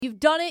You've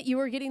done it. You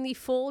are getting the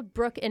full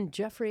Brooke and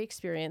Jeffrey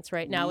experience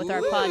right now with our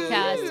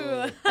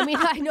podcast. I mean,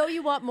 I know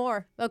you want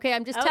more. Okay,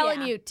 I'm just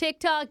telling you.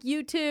 TikTok,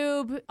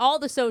 YouTube, all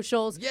the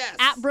socials. Yes.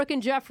 At Brooke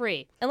and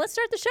Jeffrey. And let's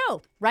start the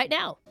show right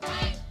now.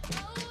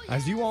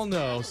 As you all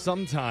know,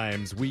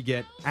 sometimes we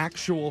get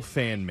actual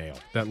fan mail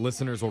that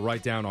listeners will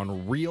write down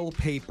on real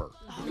paper.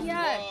 Oh,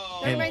 yeah.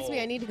 That reminds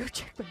me, I need to go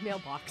check my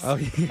mailbox. Oh,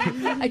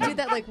 yeah. I do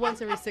that like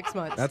once every 6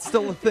 months. That's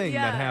still a thing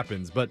that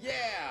happens, but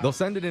they'll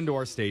send it into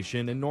our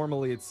station, and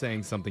normally it's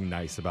saying something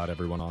nice about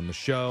everyone on the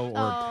show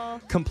or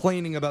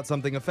complaining about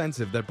something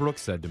offensive that Brooke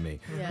said to me.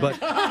 Yeah.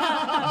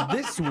 But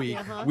this week,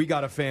 we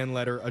got a fan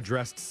letter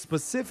addressed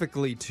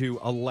specifically to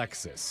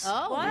Alexis.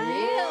 Oh,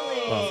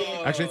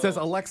 really? Actually, it says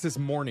Alexis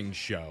Morning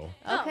Show.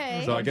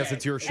 Okay. So I guess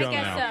it's your show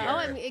now. So. Oh,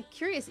 I'm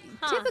curious.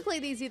 Typically,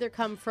 these either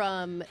come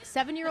from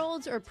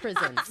 7-year-olds or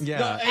prisons.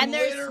 Yeah. And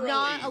there's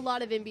not a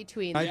lot of in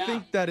between. I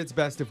think that it's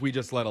best if we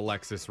just let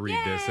Alexis read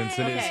this since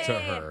it is to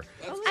her.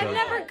 I've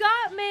never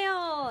got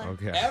mail.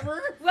 Okay.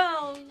 Ever?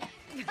 Well,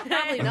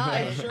 Probably not.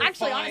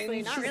 actually,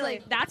 honestly, not She's really.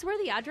 like, that's where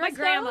the address My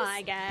grandma, goes?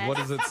 I guess. What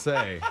does it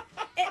say?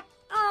 It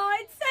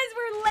says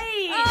we're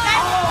late.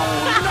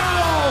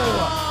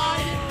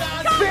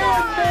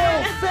 Fan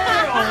mail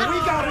fail! We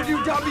gotta do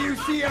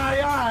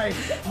WCII!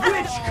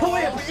 Which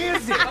clip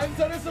is it? I'm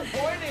so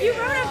disappointed. You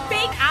wrote a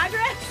fake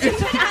address?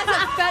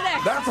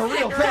 That's a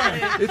real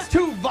thing. It's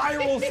 2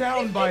 viral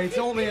sound bites,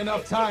 only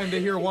enough time to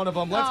hear one of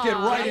them. Let's get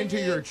right into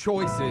your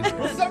choices.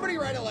 Will somebody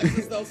write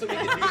Alexis, though, so we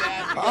can do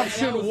that?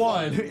 Option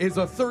 1 is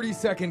a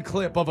 30-second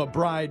clip of a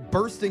bride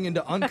bursting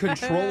into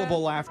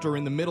uncontrollable laughter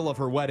in the middle of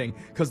her wedding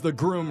because the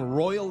groom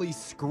royally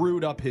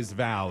screwed up his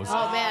vows.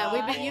 Oh,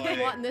 man. You've been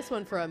wanting this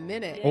one for a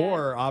minute.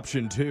 Or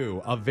option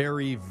 2, a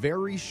very,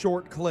 very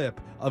short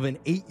clip of an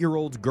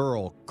 8-year-old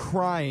girl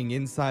crying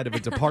inside of a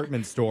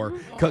department store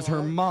because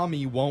her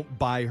mommy won't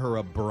buy her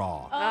a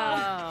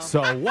bra.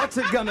 So what's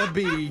it gonna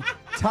be?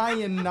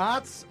 Tying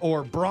knots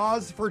or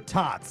bras for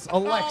tots?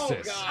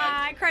 Alexis.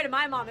 I cried at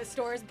my mama's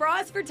stores.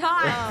 Bras for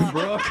tots.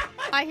 Brooke.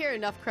 I hear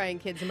enough crying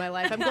kids in my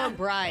life. I'm going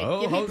bride.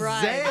 Oh, Give me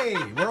bride.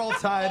 Jose. We're all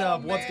tied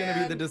up. What's gonna be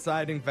man. the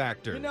deciding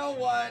factor? You know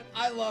what?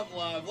 I love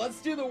love.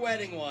 Let's do the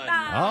wedding one.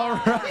 All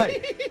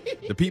right.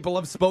 The people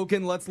have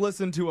spoken. Let's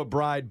listen to a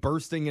bride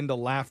bursting into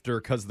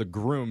laughter because the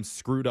groom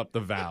screwed up the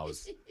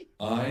vows.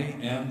 I,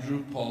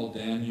 Andrew Paul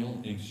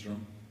Daniel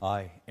Ingstrom,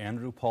 I,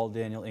 Andrew Paul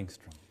Daniel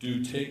Ingstrom,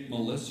 do take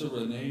Melissa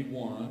Renee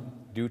Warren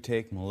do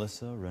take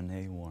Melissa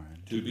Renee Warren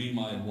to be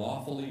my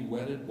lawfully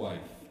wedded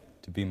wife,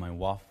 to be my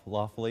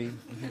lawfully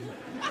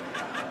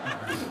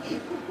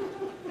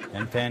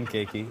and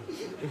pancakey.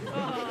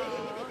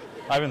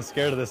 I've been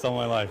scared of this all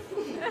my life.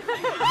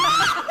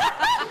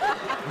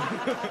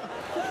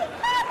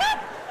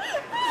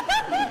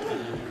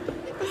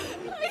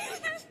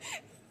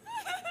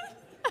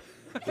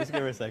 Just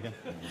give her a second.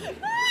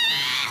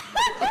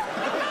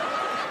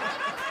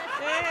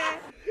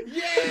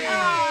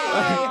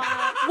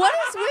 What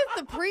is with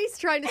the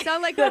priest trying to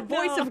sound like the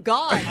voice of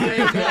God?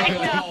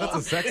 That's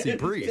a sexy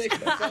priest. Take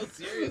that so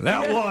serious.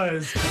 That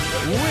was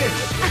Which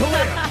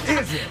Clip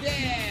Is It?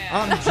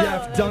 I'm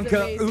Jeff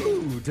Dunca. amazing.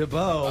 Ooh,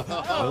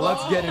 DeBoe.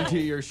 Let's get into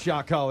your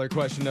shot collar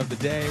question of the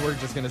day. We're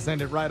just going to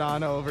send it right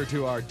on over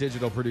to our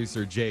digital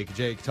producer, Jake.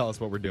 Jake, tell us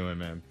what we're doing,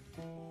 man.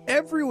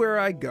 Everywhere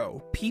I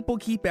go, people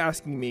keep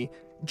asking me,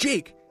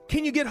 Jake,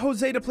 can you get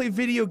Jose to play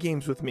video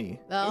games with me?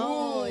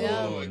 Oh,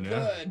 yeah. Oh,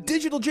 good.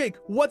 Digital Jake,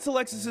 what's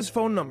Alexis's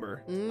phone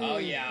number? Oh,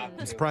 yeah.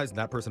 I'm surprised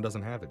that person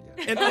doesn't have it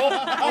yet. And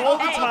all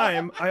the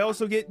time, I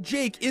also get,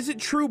 Jake, is it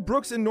true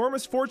Brooke's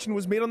enormous fortune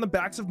was made on the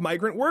backs of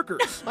migrant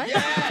workers?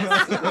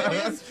 Yes, that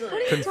is true.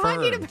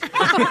 Confirmed.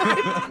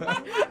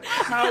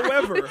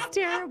 However,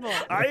 Terrible.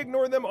 I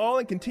ignore them all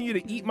and continue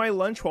to eat my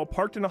lunch while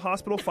parked in a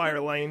hospital fire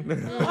lane.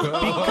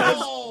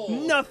 Because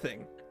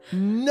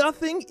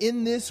nothing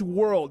in this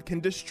world can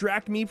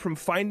distract me from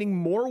finding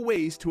more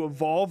ways to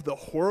evolve the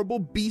horrible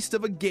beast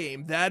of a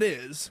game that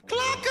is...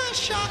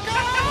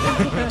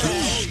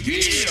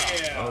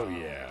 Oh,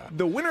 yeah.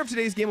 The winner of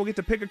today's game will get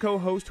to pick a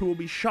co-host who will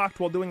be shocked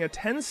while doing a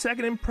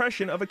 10-second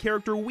impression of a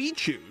character we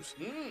choose.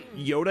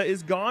 Yoda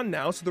is gone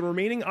now, so the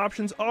remaining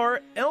options are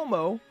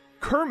Elmo,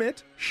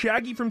 Kermit,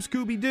 Shaggy from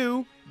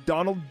Scooby-Doo,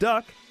 Donald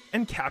Duck,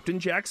 and Captain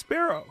Jack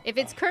Sparrow. If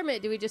it's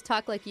Kermit, do we just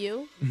talk like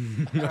you?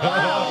 Interesting. We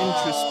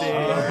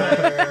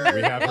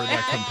have heard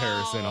that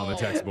comparison on the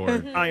text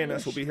board.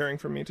 INS will be hearing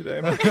from me today.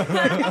 All Did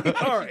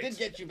right.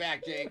 get you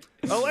back, Jake.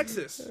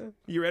 Alexis,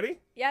 you ready?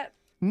 Yep.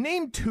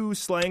 Name 2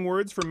 slang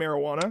words for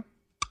marijuana.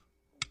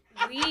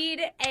 Weed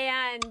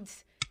and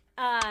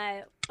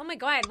oh my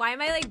god, why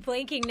am I like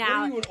blanking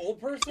now? Are you an old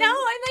person? No,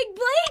 I'm like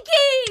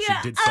blanking. She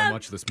did so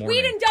much this morning.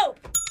 Weed and dope.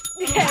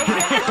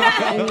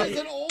 It's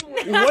an old one.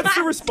 What's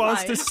the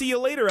response to see you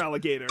later,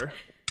 alligator?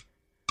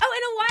 Oh,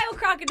 and a wild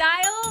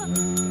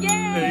crocodile.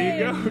 Yeah. There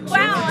you go.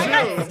 Wow, I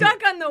 2-2. got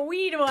stuck on the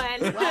weed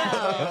one.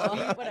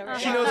 Wow. Whatever.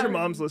 She knows her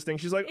mom's listening.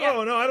 She's like,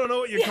 oh, no, I don't know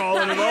what you call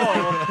it at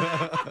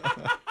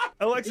all.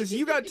 Alexis,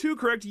 you got 2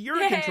 correct.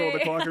 You're in control of the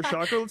clock or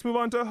shocker. Let's move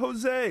on to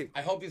Jose.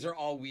 I hope these are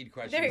all weed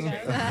questions. There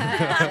you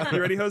go.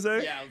 You ready,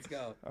 Jose? Yeah, let's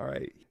go. All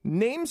right.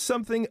 Name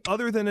something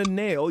other than a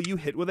nail you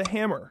hit with a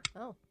hammer.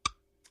 Oh.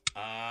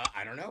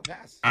 I don't know.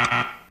 Pass.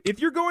 If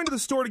you're going to the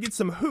store to get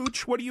some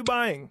hooch, what are you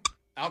buying?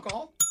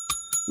 Alcohol?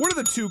 What are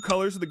the 2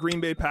 colors of the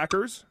Green Bay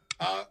Packers?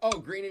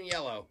 Green and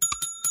yellow.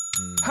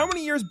 How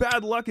many years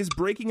bad luck is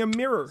breaking a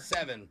mirror?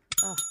 7.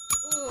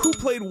 Who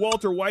played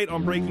Walter White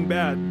on Breaking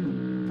Bad?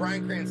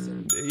 Bryan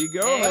Cranston. There you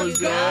go, There you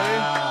Jose.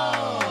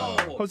 Oh.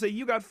 Jose,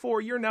 you got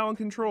 4. You're now in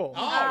control.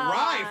 All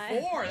right,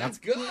 4. That's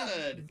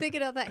good.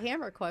 Thinking of that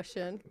hammer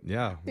question.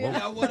 Yeah. Well,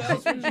 Now, what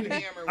else would you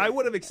hammer with? I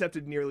would have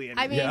accepted nearly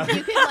anything. I mean,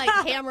 you could like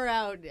hammer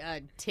out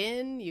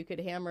tin. You could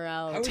hammer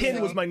out.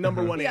 Tin was my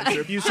number 1 answer.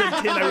 If you said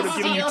tin, I would have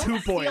given you 2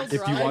 points.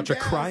 if you watch a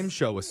crime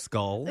show, a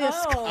skull.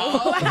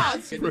 Oh,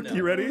 that's good to Brooke, know.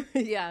 you ready?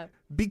 Yeah.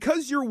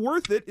 Because you're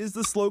worth it is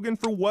the slogan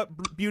for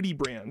what beauty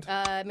brand?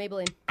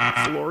 Maybelline.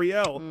 It's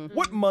L'Oreal.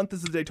 What month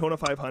is the Daytona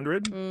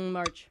 500?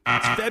 March.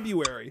 It's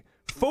February.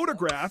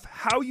 Photograph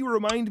How You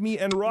Remind Me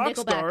and Rock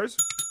Nickelback. Stars.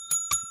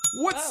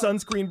 What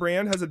sunscreen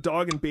brand has a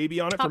dog and baby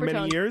on it for many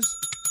Coppertone. years?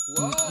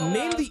 Whoa.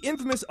 Name the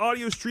infamous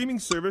audio streaming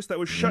service that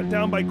was shut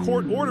down by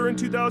court order in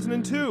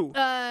 2002.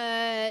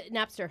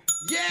 Napster.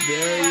 Yeah.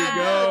 There you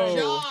go.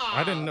 Good job.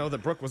 I didn't know that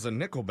Brooke was a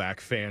Nickelback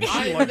fan.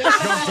 I She know. like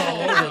jumped all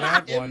over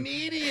that one.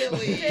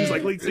 Immediately. She's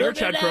like lead singer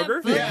Chad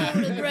Kroger.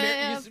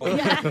 Yeah.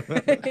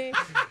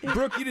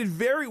 Brooke, you did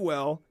very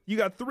well. You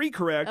got 3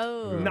 correct.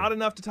 Oh. Not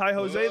enough to tie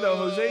Jose, though.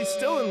 Jose's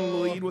still in the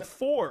lead with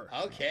 4.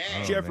 Okay.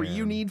 Jeffrey, man.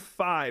 you need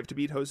 5 to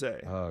beat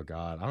Jose. Oh,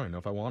 God. I don't even know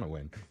if I want to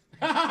win.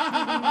 All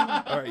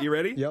right, you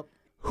ready? Yep.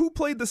 Who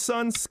played the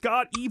son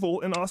Scott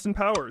Evil in Austin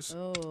Powers?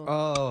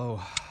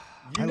 Oh.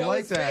 I know like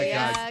his that face.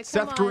 guy. Yeah, Seth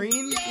come on.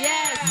 Green?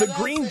 Yes. The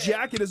green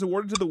jacket is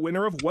awarded to the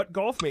winner of what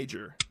golf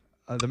major?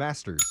 The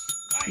Masters.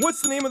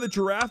 What's the name of the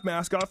giraffe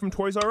mascot from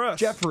Toys R Us?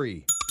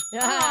 Jeffrey. Who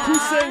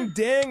sang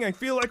Dang, I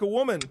Feel Like a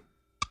Woman?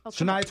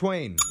 Shania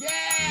Twain. Yeah.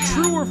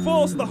 True or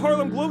false, the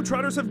Harlem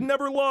Globetrotters have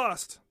never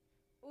lost?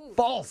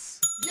 False.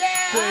 Yeah.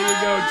 There you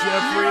go,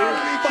 Jeffrey.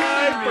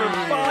 5 for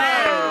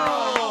 5.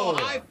 Oh,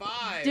 high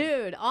five.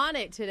 Dude, on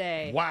it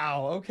today.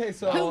 Wow. Okay,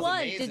 so Who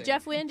won? amazing. Did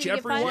Jeff win? Did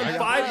Jeffrey you won get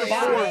 5 to 4.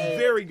 Five.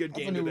 Very good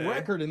that's a game new today.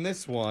 record in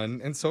this one.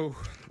 And so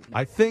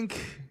I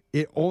think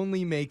it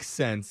only makes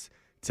sense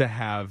to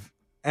have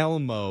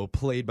Elmo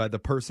played by the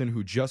person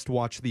who just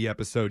watched the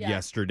episode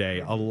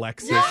yesterday,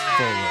 Alexis Fuller.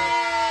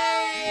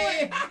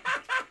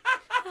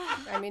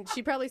 I mean,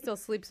 she probably still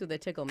sleeps with a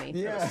tickle me.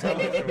 Let's try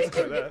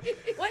that.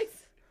 What's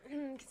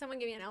can someone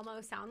give me an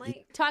Elmo sound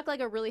like? Talk like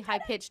a really high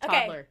pitched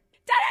Okay. toddler.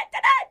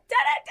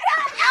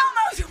 Da-da-da-da-da-da-da!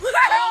 Elmo's world!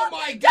 Oh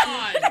my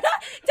God.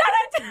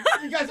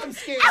 Da-da-da-da! You guys, I'm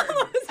scared. Elmo's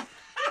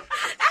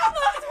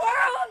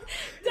world!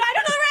 I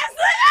don't know the rest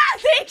of it!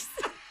 Thanks!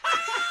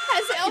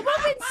 Has Elmo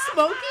been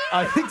smoking?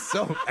 I think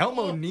so.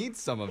 Elmo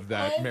needs some of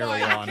that Oh my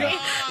marijuana. God.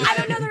 I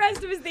don't know the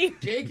rest of his theme.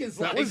 Jake is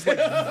That like, was like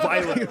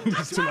violent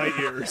to my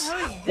ears.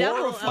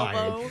 Devil Horrifying.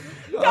 Elmo.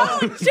 Don't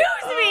choose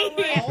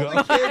me! all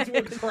the kids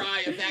would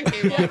cry if that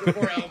came on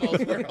before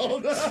Elmo's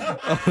World.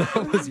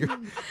 That was your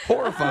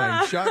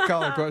horrifying shot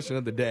collar question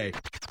of the day.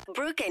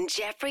 Brooke and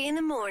Jeffrey in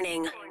the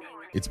morning.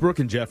 It's Brooke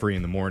and Jeffrey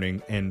in the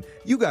morning, and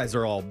you guys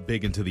are all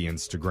big into the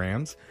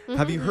Instagrams.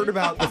 Have you heard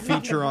about the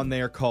feature on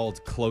there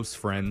called Close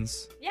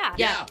Friends? Yeah.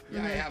 Yeah, I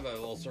have a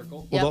little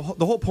circle. Well,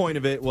 the whole point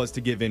of it was to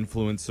give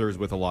influencers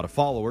with a lot of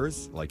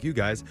followers, like you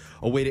guys,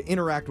 a way to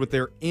interact with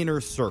their inner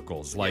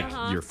circles, like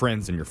your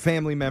friends and your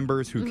family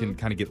members who can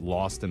kind of get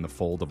lost in the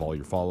fold of all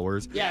your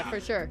followers. Yeah, for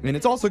sure. And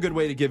it's also a good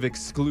way to give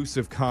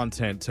exclusive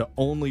content to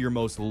only your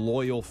most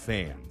loyal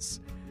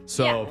fans.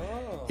 So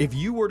if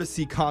you were to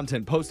see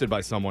content posted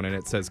by someone and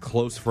it says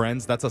close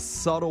friends, that's a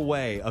subtle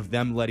way of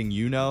them letting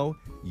you know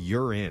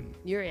you're in.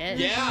 You're in.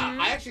 Yeah,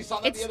 I actually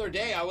saw that the other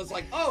day. I was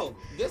like, oh,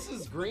 this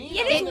is green.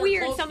 It is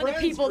weird, some of the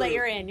people that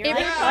you're in. You're It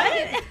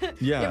like, what?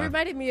 Yeah. It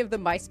reminded me of the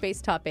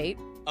MySpace top 8.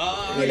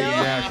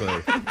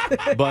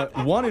 Exactly. But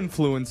one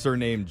influencer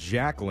named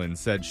Jacqueline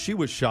said she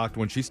was shocked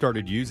when she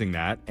started using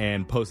that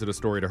and posted a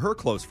story to her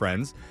close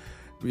friends.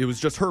 It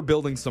was just her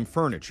building some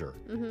furniture.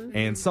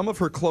 And some of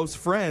her close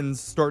friends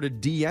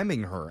started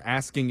DMing her,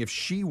 asking if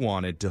she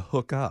wanted to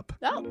hook up.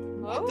 Oh.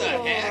 What the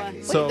heck?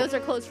 Wait, So- those are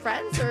close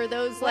friends or are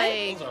those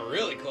like... Those are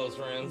really close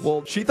friends.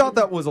 Well, she thought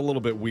that was a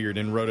little bit weird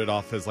and wrote it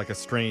off as like a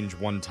strange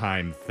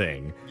one-time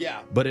thing.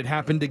 Yeah. But it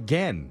happened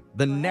again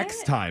the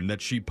next time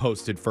that she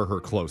posted for her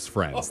close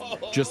friends.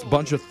 Just a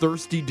bunch of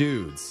thirsty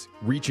dudes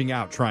reaching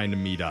out trying to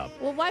meet up.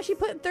 Well, why is she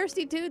putting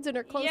thirsty dudes in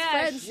her close Yeah,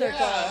 friends Yeah,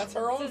 circle? that's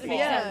her own fault.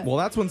 Yeah. Well,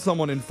 that's when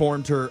someone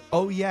informed her,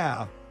 oh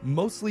yeah,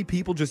 mostly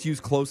people just use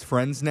close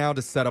friends now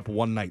to set up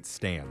one-night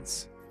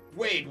stands.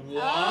 Wait,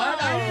 what?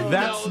 I didn't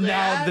That's know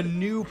that. now the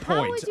new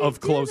point would you of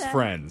do close that?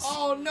 friends.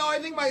 Oh, no, I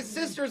think my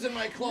sister's in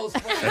my close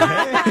friends.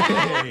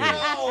 Hey,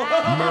 No.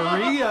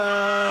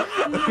 Maria.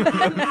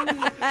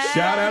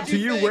 Shout out to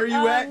you. Where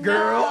you at,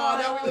 girl? Oh,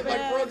 now we look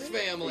like Brooks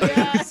family.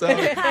 So,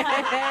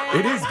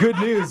 it is good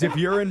news if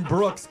you're in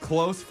Brooke's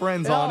close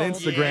friends on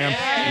Instagram.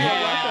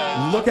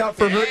 Yeah. Look out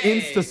for her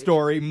Dang. Insta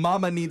story.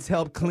 Mama needs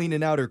help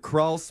cleaning out her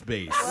crawl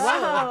space.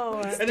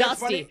 Whoa. It's And it's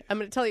dusty. funny- I'm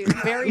going to tell you,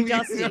 it's very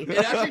dusty. It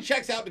actually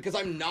checks out because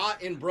I'm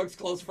not in Brooks'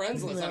 close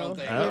friends list, I don't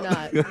think. You're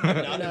not.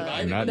 Not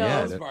invited Not to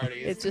yet. those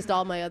parties. It's just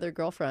all my other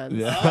girlfriends.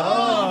 Yeah.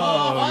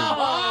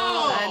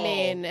 Oh. I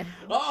mean,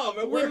 Oh,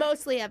 but we we're...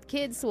 mostly have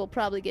kids, so we'll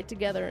probably get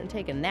together and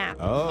take a nap.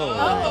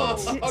 Oh.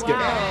 It's It's getting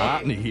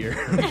hot in here.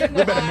 We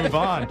better move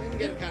on. It's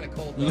getting kind of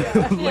cold,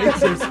 though.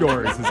 Laser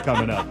Stories is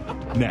coming up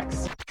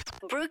next.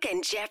 Brooke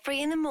and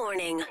Jeffrey in the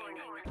morning.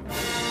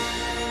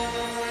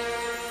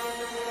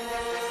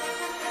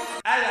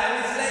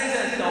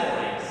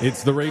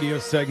 It's the radio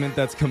segment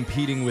that's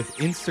competing with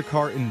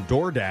Instacart and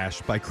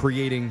DoorDash by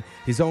creating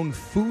his own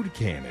food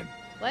cannon.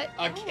 What?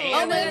 A Oh,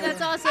 cannon? my God,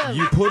 that's awesome.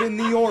 You put in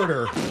the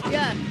order,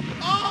 Yeah.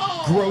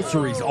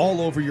 groceries all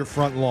over your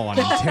front lawn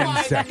in 10 Oh,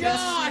 my seconds.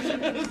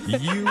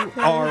 God. You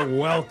are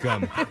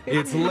welcome.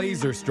 It's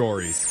Laser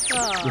Stories,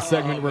 the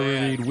segment where we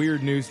read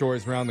weird news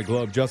stories around the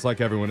globe just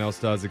like everyone else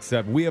does,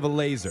 except we have a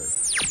laser.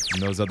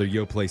 And those other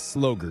Yoplait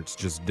sloggerts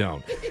just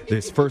don't.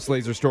 This first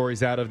laser story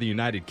is out of the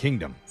United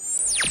Kingdom.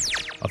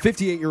 A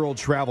 58-year-old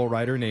travel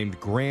writer named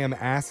Graham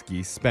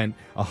Askey spent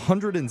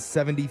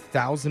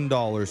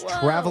 $170,000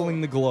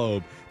 traveling the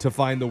globe to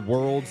find the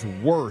world's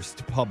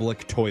worst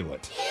public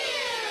toilet.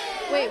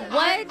 Wait,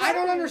 what? I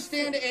don't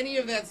understand any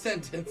of that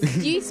sentence.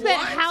 You spent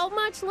What? how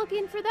much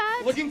looking for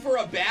that? Looking for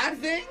a bad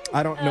thing?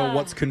 I don't know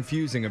what's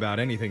confusing about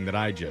anything that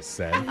I just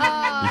said.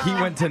 He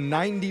went to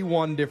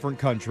 91 different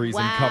countries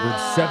and covered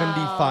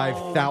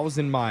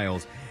 75,000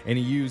 miles, and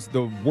he used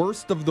the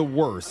worst of the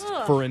worst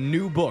for a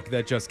new book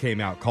that just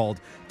came out called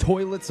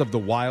Toilets of the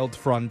Wild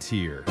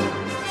Frontier.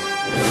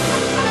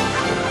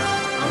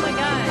 Oh my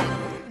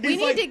God. We He's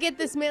need like- to get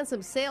this man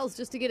some sales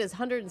just to get his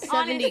 170K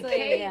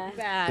Honestly, yeah.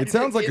 back. It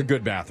sounds like a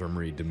good bathroom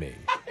read to me.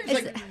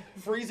 It's like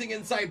freezing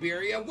in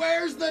Siberia.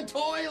 Where's the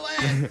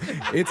toilet?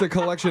 It's a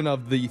collection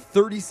of the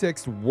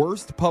 36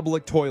 worst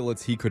public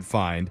toilets he could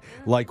find,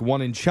 like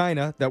one in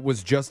China that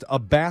was just a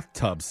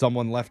bathtub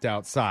someone left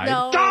outside.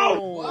 No.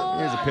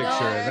 Here's a picture of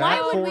that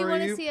Why would we for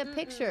want you. to see a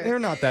picture? They're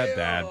not that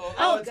bad.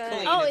 Oh, it's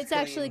clean. Oh, it's clean.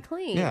 actually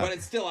clean. Yeah. But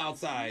it's still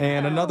outside.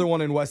 And another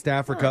one in West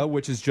Africa,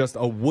 which is just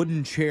a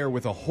wooden chair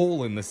with a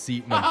hole in the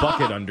seat and a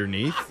bucket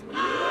underneath.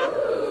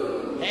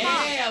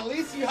 Hey, at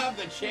least you have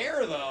the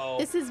chair, though.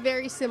 This is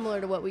very similar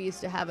to what we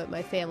used to have at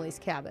my family's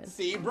cabin.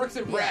 See, Brooks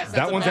and Breast.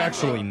 That one's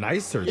actually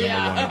nicer than the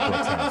one at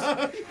Brooks'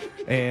 house.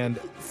 And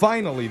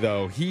finally,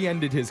 though, he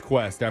ended his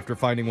quest after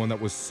finding one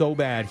that was so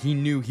bad he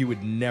knew he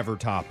would never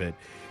top it.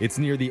 It's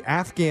near the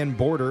Afghan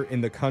border in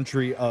the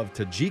country of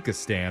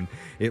Tajikistan.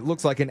 It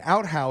looks like an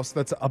outhouse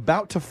that's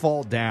about to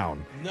fall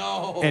down.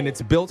 No. And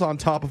it's built on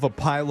top of a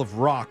pile of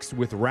rocks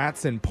with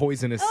rats and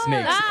poisonous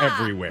snakes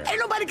everywhere.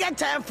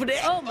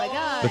 Oh my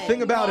God. The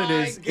thing about it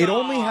is, my it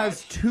only gosh.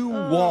 has two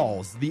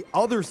walls. The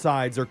other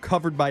sides are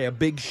covered by a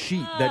big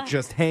sheet that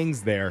just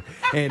hangs there.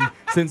 And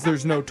since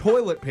there's no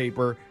toilet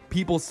paper,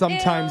 people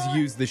sometimes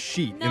use the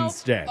sheet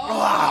instead.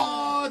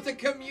 Oh, it's a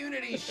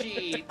community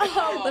sheet.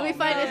 Oh, Let me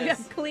find nice.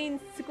 a clean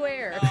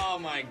square. Oh,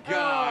 my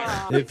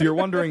God. If you're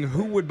wondering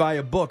who would buy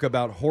a book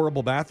about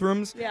horrible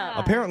bathrooms,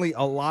 apparently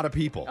a lot of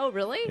people. Oh,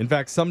 really? In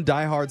fact, some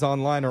diehards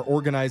online are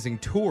organizing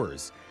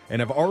tours and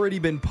have already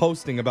been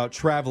posting about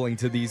traveling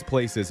to these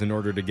places in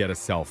order to get a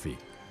selfie.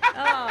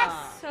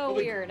 So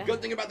weird.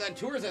 Good thing about that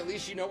tour is at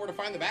least you know where to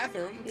find the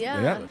bathroom.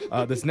 Yeah.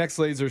 This next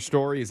laser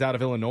story is out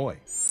of Illinois.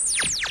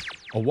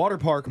 A water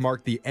park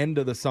marked the end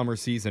of the summer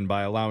season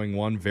by allowing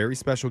one very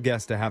special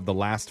guest to have the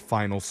last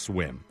final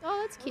swim.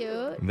 Oh, that's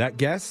cute. That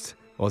guest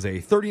was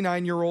a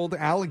 39-year-old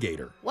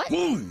alligator. What?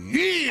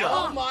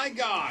 Oh, my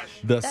gosh.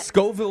 The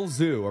Scoville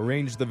Zoo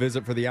arranged the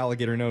visit for the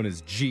alligator known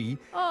as G.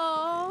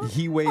 Oh.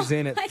 He weighs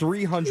in at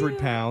 300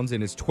 pounds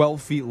and is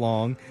 12 feet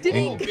long. Did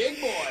and he?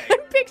 Big boy. I'm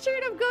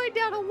picturing him going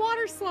down a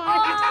water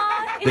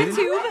slide. They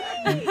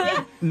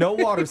didn't- No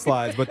water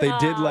slides, but they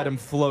did let him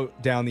float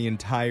down the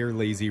entire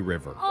lazy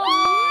river.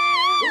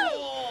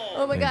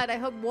 Oh my God, I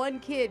hope one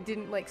kid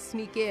didn't like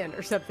sneak in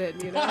or something,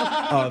 you know?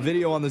 A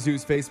video on the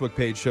zoo's Facebook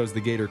page shows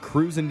the gator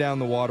cruising down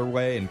the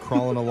waterway and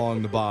crawling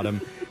along the bottom.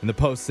 And the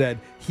post said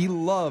he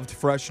loved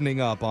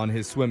freshening up on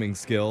his swimming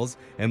skills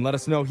and let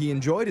us know he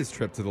enjoyed his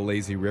trip to the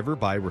lazy river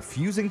by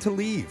refusing to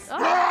leave.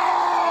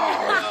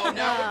 Oh, no,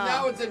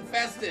 now it's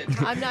infested.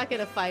 I'm not going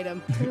to fight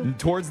him.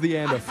 Towards the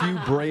end, a few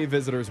brave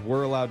visitors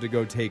were allowed to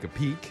go take a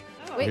peek.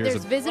 Wait, Here's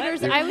there's a-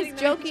 visitors? There- I was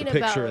joking a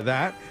picture about of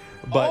that.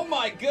 But oh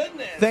my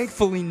goodness.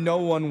 thankfully, no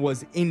one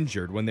was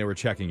injured when they were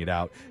checking it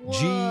out.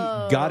 G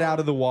got out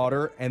of the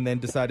water and then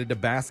decided to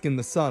bask in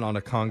the sun on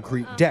a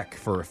concrete deck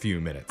for a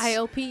few minutes. I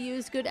hope he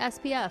used good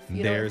SPF.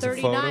 There's a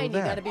photo of 39, you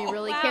that. got to be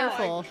really Wow,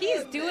 careful.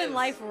 He's doing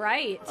life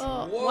right.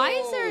 Why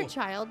is there a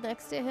child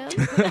next to him?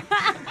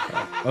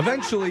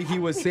 Eventually, he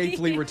was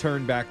safely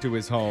returned back to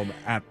his home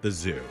at the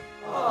zoo.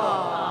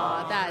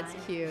 Oh, that's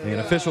cute. And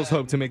officials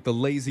hope to make the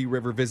Lazy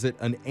River visit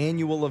an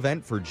annual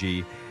event for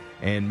G,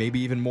 and maybe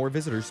even more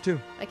visitors, too.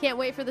 I can't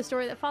wait for the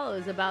story that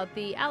follows about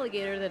the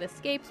alligator that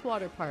escapes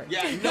water park.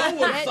 Yeah, no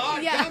one saw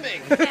it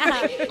coming.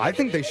 Yeah. I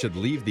think they should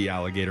leave the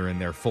alligator in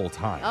there full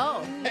time.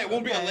 Oh. Hey, it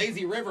won't be a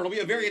lazy river. It'll be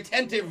a very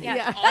attentive.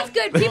 Yeah. That's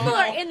good. People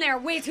are in there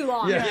way too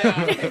long.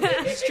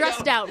 Yeah.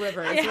 Stressed out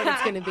river is what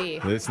it's going to be.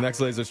 This next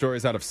laser story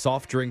is out of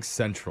Soft Drink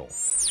Central.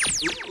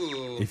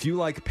 Ooh. If you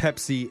like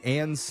Pepsi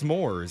and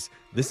s'mores,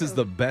 this is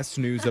the best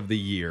news of the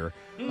year,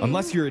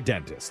 unless you're a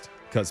dentist.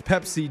 Because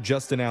Pepsi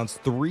just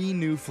announced 3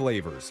 new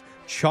flavors: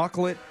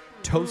 chocolate,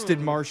 toasted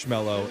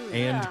marshmallow,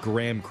 and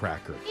graham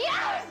cracker.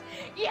 Yes!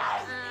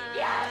 Yes!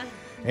 Yes!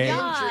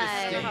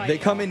 And they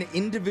come in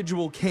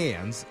individual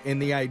cans,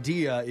 and the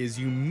idea is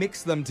you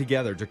mix them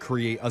together to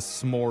create a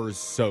s'mores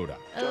soda.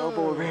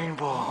 Double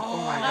rainbow.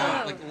 Oh my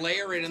God. Like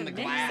layer it in the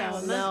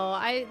glass. Oh,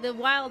 no, the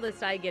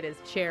wildest I get is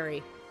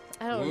cherry.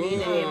 I don't need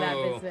any of that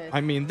business.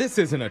 I mean, this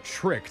isn't a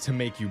trick to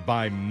make you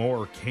buy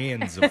more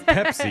cans of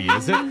Pepsi,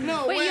 is it?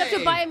 No Wait, way. you have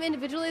to buy them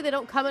individually? They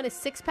don't come in a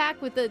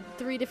 6-pack with the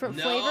 3 different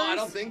No, flavors? I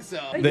don't think so.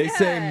 They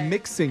say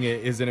mixing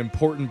it is an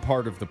important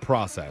part of the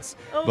process.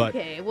 But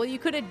Okay, well, you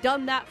could have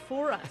done that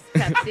for us,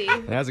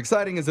 Pepsi. as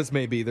exciting as this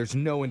may be, there's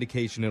no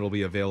indication it'll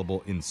be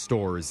available in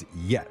stores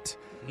yet.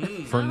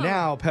 For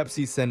now,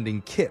 Pepsi's sending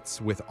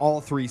kits with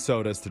all 3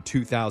 sodas to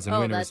 2,000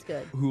 Oh, winners that's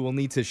good. who will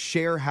need to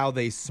share how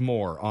they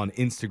s'more on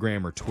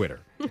Instagram or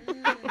Twitter.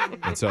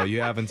 And so you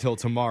have until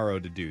tomorrow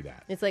to do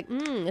that. It's like,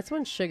 this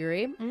one's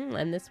sugary,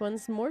 and this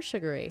one's more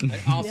sugary. And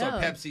also,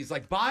 Yeah. Pepsi's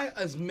like, buy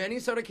as many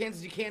soda cans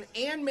as you can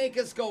and make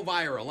us go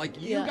viral.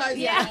 Like, you Yeah. guys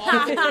Yeah.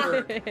 are all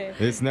over.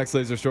 This next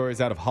laser story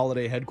is out of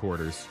Holiday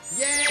Headquarters.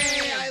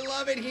 Yay! I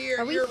love it here.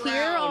 Are we year here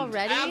round.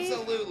 already?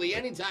 Absolutely.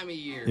 Any time of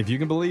year. If you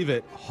can believe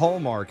it,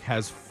 Hallmark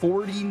has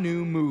 40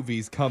 new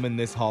movies coming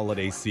this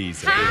holiday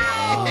season.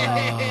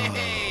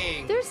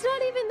 Dang. There's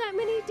not even that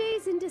many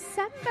days in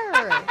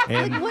December.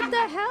 And- like, what the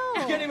hell?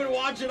 You can't even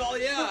watch it all,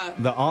 yeah.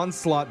 The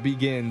onslaught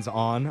begins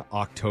on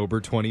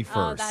October 21st.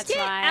 Oh, that's Get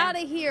right. out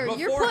of here.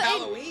 You're Before putting...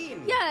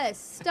 Halloween. Yes,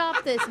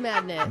 stop this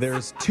madness.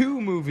 There's 2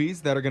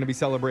 movies that are going to be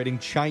celebrating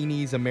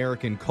Chinese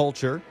American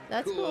culture.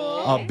 That's Cool.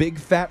 cool. A Big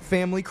Fat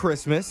Family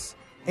Christmas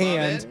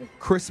and it.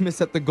 Christmas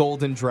at the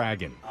Golden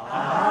Dragon.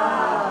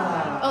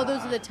 Oh,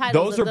 those are the titles.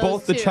 Those are of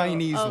both the 2.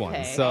 Chinese Okay.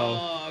 ones. So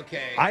Oh,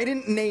 okay. I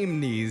didn't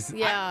name these.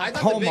 Yeah. I thought the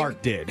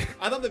Hallmark did.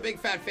 I thought the Big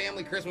Fat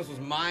Family Christmas was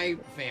my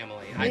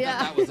family. I Yeah.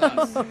 thought that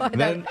was us.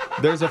 Then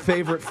there's a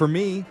favorite for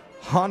me,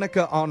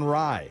 Hanukkah on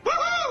Rye.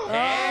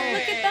 Hey.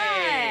 Look at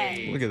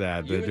that. Look at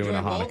that. You They're doing a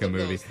enjoy both Hanukkah of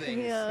movie. those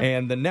things. Yeah.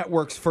 And the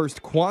network's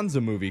first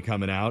Kwanzaa movie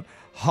coming out,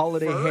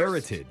 Holiday First?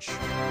 Heritage.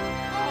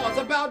 Oh, it's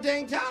about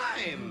dang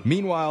time.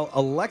 Meanwhile,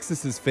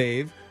 Alexis's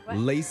fave,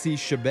 Lacey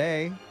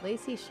Chabet.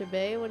 Lacey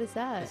Chabet, what is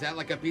that? Is that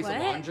like a piece What?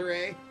 of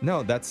lingerie?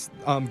 No, that's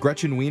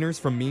Gretchen Wieners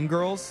from Mean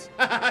Girls.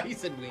 He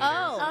said wieners.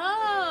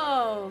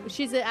 Oh,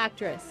 She's an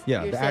actress.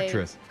 Yeah, you're the saying.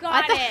 actress.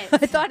 got I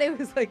it. thought it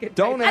was like a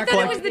Don't I act thought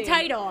like it was the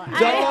title.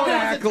 Don't I-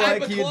 act It's a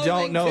type like of you don't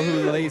clothing, know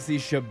who too. Lacey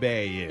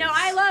Chabet is. No,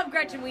 I love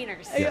Gretchen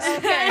Wieners.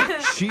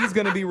 She's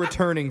going to be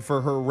returning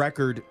for her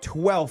record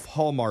 12th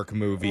Hallmark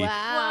movie,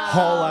 Wow.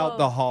 Haul Out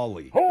the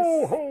Holly.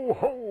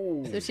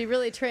 So she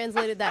really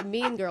translated that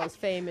Mean Girls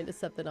fame into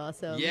something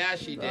awesome. Yeah,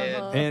 she did.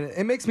 And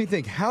it makes me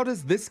think, how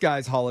does this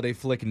guy's holiday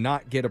flick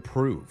not get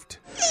approved?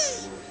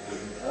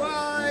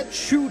 What?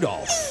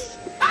 Chudolph.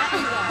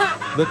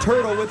 The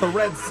turtle with a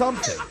red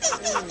something.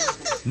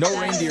 No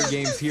reindeer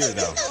games here,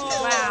 though.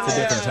 Wow. It's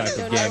a different type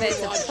Don't of know game.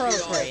 if it's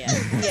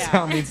appropriate. Yeah.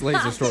 Sound Means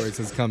Laser Stories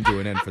has come to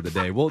an end for the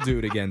day. We'll do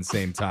it again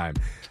same time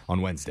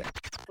on Wednesday.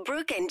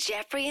 Brooke and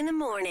Jeffrey in the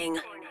morning.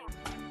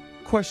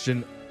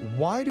 Question,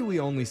 why do we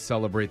only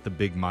celebrate the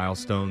big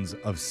milestones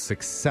of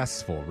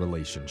successful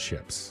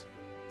relationships?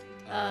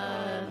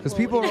 Because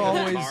people are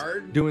always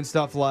hard. doing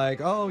stuff like,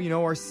 oh, you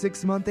know, our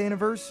 6-month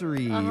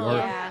anniversary, or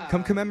Yeah.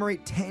 come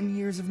commemorate 10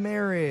 years of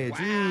marriage.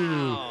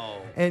 Ooh.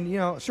 Wow. And, you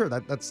know, sure,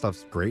 that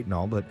stuff's great and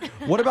all, but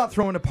what about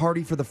throwing a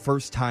party for the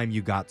first time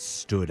you got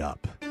stood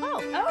up? Well,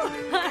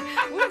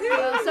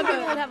 some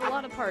people would have a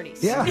lot of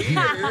parties. Yeah.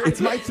 It's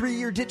my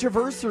 3-year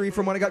ditchiversary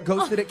from when I got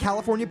ghosted at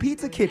California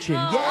Pizza Kitchen.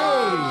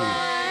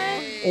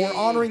 Yay! Or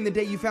honoring the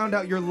day you found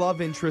out your love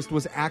interest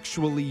was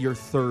actually your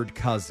third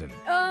cousin.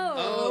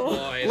 Oh,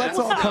 boy. Let's that's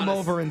all come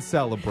honest. over and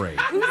celebrate.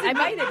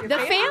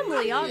 The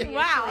family, obviously.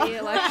 Wow.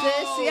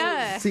 Alexis,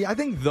 yeah. See, I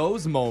think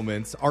those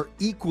moments are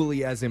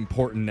equally as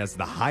important as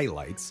the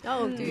highlights.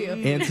 Oh, do you?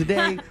 And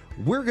today,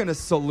 we're going to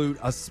salute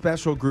a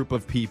special group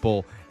of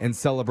people and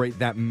celebrate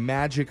that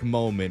magic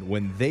moment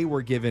when they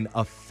were given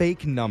a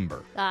fake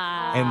number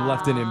and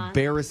left an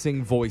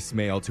embarrassing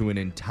voicemail to an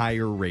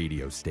entire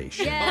radio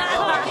station.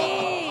 Yeah.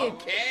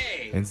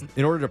 And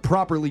in order to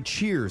properly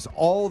cheers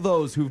all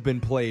those who've been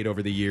played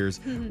over the years,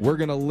 we're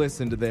going to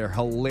listen to their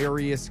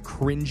hilarious,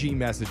 cringy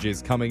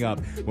messages coming up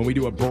when we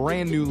do a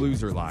brand new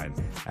loser line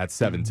at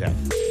 7:10.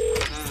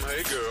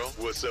 Hey, girl.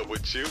 What's up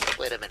with you?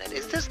 Wait a minute.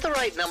 Is this the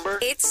right number?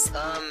 It's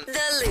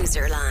the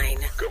loser line.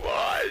 Come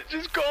on.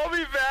 Just call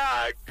me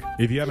back.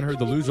 If you haven't heard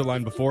the loser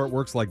line before, it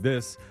works like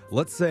this.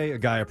 Let's say a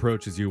guy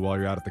approaches you while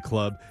you're out at the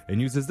club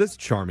and uses this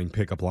charming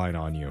pickup line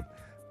on you.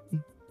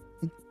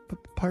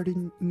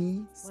 Pardon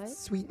me, What?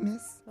 sweet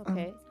miss.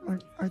 Okay.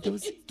 Are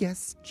those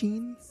Guess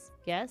jeans?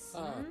 Guess?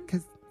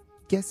 Because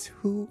guess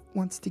who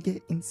wants to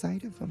get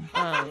inside of them?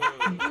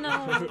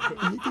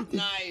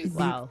 Nice.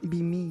 Wow. It'd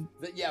be me.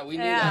 Yeah, we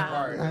knew that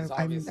part.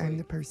 I'm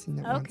the person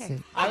that wants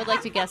it. I would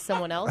like to guess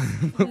someone else.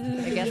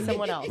 I guess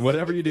someone else.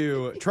 Whatever you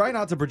do, try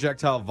not to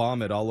projectile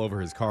vomit all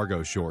over his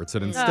cargo shorts,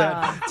 and instead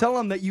tell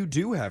him that you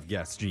do have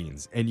Guess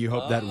jeans, and you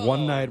hope that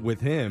one night with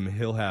him,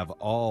 he'll have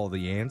all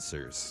the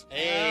answers.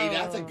 Hey,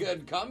 that's a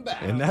good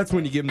comeback. And that's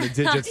when you give him the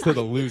digits to the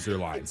loser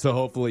line. So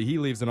hopefully he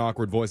leaves an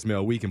awkward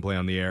voicemail we can play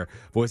on the air.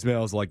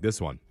 Voicemails like this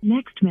one.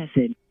 Next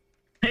message.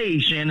 Hey,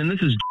 Shannon,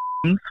 this is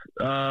James.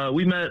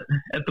 We met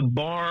at the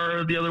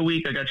bar the other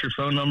week. I got your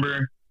phone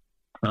number.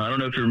 I don't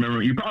know if you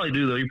remember. You probably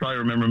do, though. You probably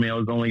remember me. I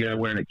was the only guy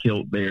wearing a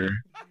kilt there.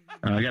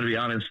 I got to be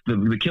honest.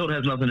 The kilt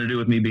has nothing to do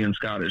with me being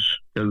Scottish,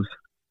 because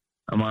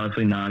I'm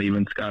honestly not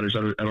even Scottish.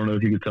 I don't know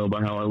if you could tell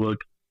by how I look.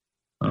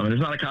 And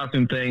it's not a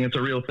costume thing. It's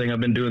a real thing. I've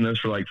been doing this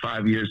for like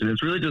 5 years, and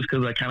it's really just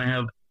because I kind of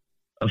have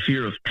a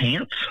fear of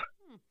pants.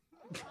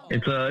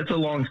 It's a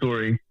long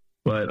story,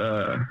 but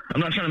I'm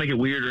not trying to make it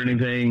weird or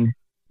anything.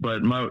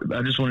 But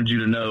I just wanted you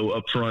to know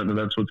up front that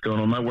that's what's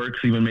going on. My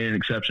work's even made an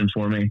exception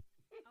for me,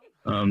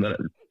 that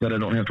I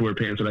don't have to wear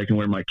pants, that I can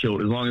wear my kilt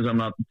as long as I'm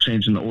not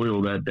changing the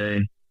oil that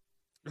day.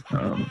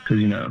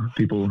 Because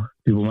people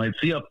might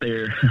see up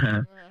there.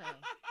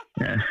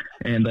 Yeah,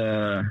 and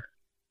I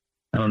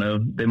don't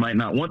know. They might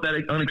not want that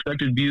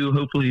unexpected view.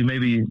 Hopefully,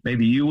 maybe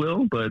you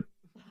will. But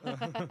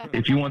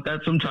if you want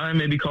that sometime,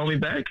 maybe call me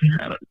back.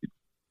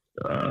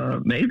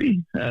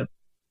 Maybe. All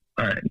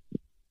right.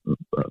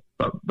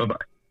 Bye-bye.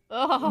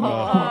 Oh.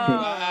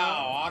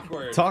 Wow,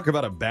 awkward. Talk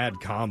about a bad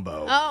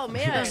combo. Oh,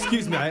 man.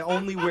 Excuse me, I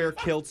only wear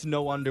kilts,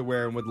 no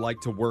underwear, and would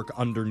like to work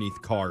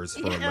underneath cars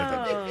for a living.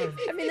 I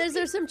mean,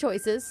 there's some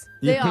choices.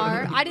 They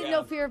are. I didn't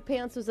know fear of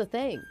pants was a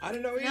thing. I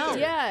didn't know either.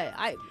 Yeah,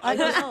 I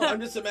don't know.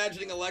 I'm just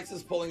imagining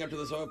Alexis pulling up to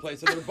this oil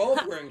place and they're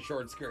both wearing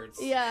short skirts.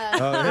 Yeah. It's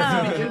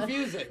gonna be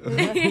confusing.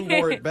 Who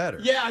wore it better?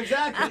 Yeah,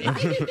 exactly.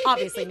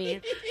 Obviously me.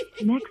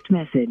 Next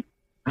message.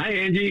 Hi,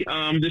 Angie.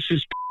 This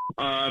is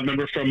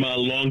member from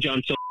Long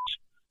John Silver.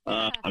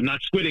 I'm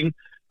not squidding.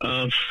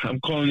 I'm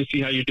calling to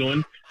see how you're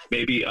doing.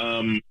 Maybe,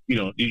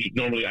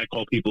 normally I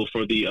call people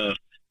for the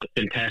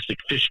fantastic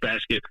fish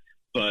basket,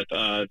 but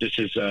this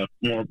is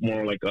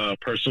more like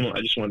personal.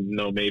 I just wanted to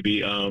know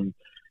maybe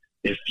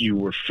if you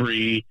were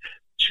free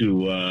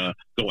to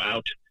go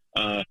out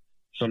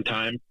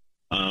sometime.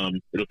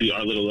 It'll be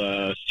our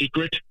little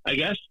secret, I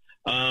guess.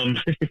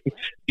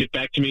 Get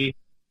back to me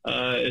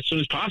as soon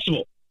as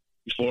possible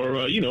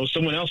before,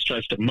 someone else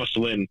tries to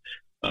muscle in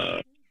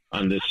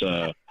on this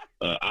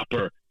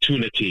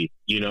opportunity,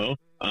 So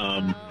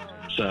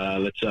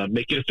let's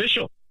make it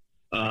official.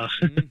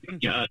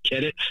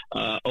 Get it?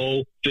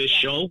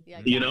 Official,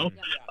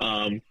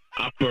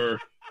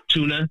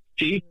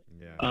 opportunity.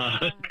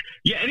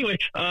 Anyway,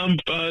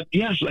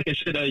 like I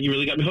said, you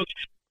really got me hooked.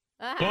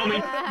 Call me.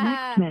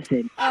 Next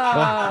message.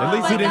 At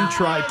least he didn't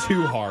try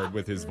too hard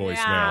with his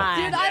voicemail.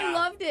 Dude, I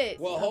loved it.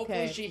 Well,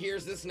 hopefully she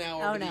hears this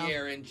now over the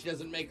air and she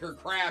doesn't make her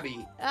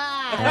crabby.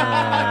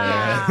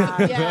 Yeah,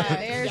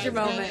 here's your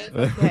moment.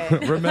 Okay.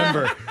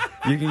 Remember,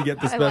 you can get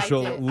the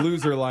special liked it.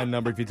 loser line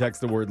number if you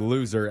text the word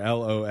loser,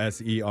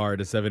 LOSER,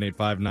 to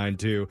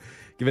 78592.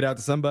 Give it out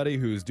to somebody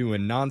who's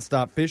doing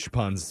nonstop fish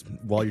puns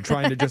while you're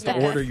trying to just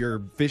order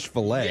your fish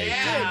fillet. Dude,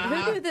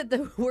 who knew that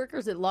the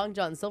workers at Long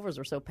John Silver's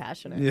were so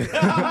passionate?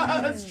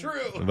 Yeah. That's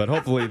true. But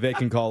hopefully they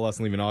can call us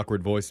and leave an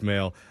awkward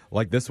voicemail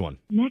like this one.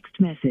 Next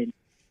message.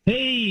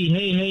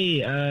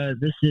 Hey.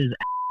 This is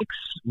Alex.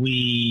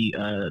 We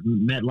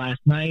met last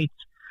night.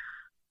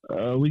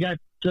 We got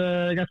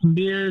some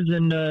beers,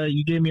 and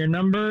you gave me your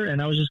number,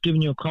 and I was just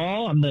giving you a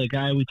call. I'm the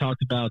guy we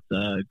talked about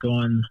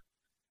going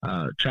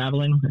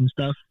traveling and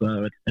stuff.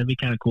 That'd be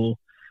kind of cool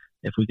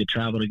if we could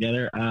travel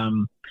together.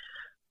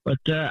 But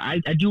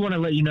I do want to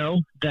let you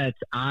know that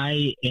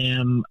I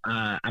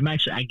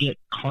get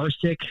car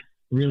sick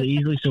really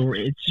easily, so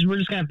we're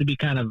just gonna have to be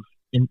kind of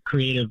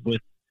creative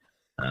with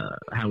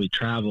how we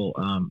travel.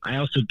 I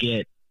also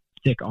get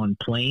sick on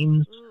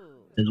planes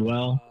as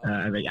well.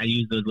 I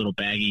use those little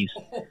baggies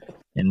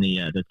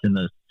that's in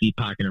the seat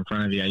pocket in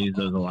front of you. I use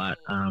those a lot.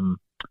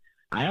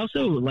 I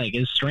also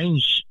it's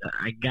strange.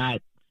 I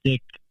got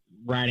sick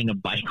riding a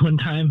bike one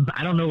time.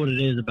 I don't know what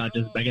it is about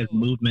just, I guess,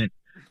 movement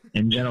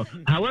in general.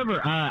 However,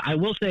 I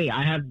will say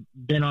I have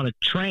been on a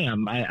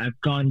tram.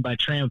 I've gone by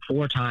tram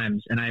 4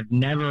 times, and I've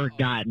never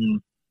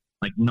gotten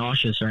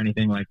nauseous or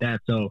anything like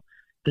that. So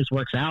this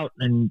works out,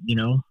 and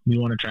we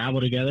want to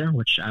travel together,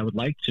 which I would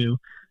like to.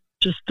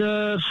 just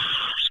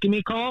give me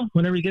a call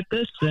whenever you get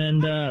this,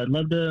 and I'd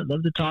love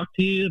to talk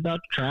to you about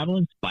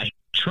traveling by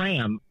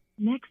tram.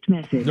 Next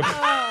message.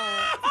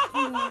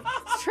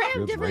 Tram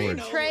Good different Lord.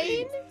 than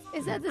train?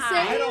 Is that the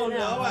same? I don't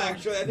know,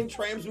 actually. I think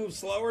trams move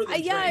slower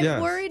than Yeah, trains.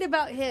 I'm worried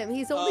about him.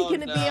 He's only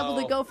going to be able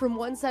to no. go from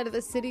one side of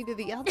the city to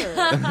the other.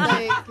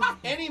 Like,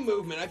 Any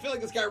movement. I feel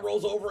like this guy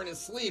rolls over in his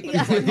sleep. And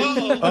he's like,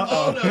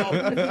 oh no.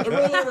 I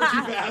rolled over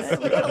too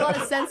fast. we got a lot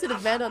of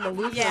sensitive men on the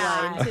loser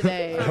line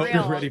today. I hope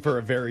you're ready for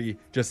a very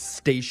just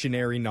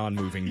stationary,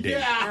 non-moving day.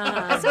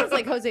 That sounds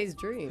like Jose's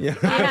dream. Yeah.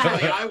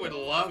 Actually, I would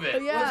love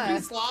it. Yeah.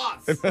 Let's be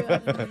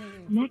sloths.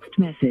 Next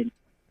message.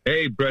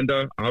 Hey,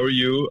 Brenda, how are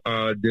you?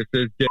 This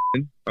is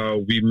Dan.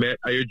 We met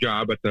at your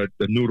job at the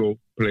noodle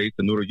place.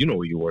 The noodle, you know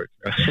where you work.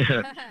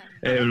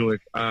 Anyways,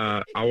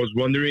 I was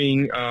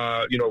wondering,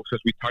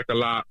 since we talked a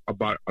lot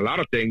about a lot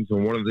of things,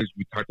 and one of the things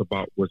we talked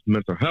about was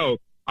mental health,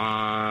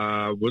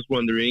 I was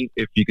wondering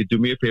if you could do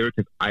me a favor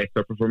because I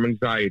suffer from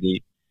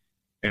anxiety.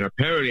 And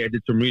apparently I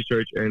did some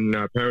research, and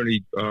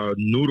apparently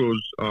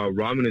noodles,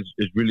 ramen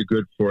is really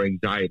good for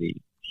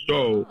anxiety.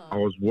 So I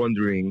was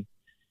wondering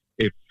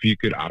if you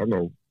could, I don't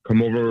know,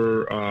 come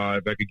over,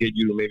 if I could get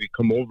you to maybe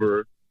come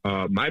over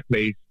my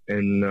place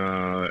and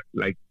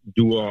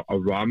do a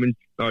ramen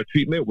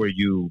treatment where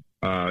you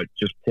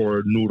just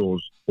pour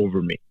noodles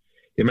over me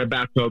in my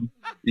bathtub,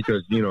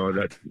 because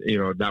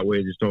that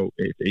way there's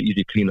it's an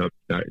easy cleanup,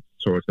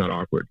 so it's not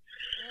awkward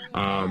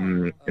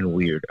and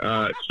weird.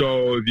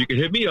 So if you could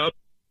hit me up,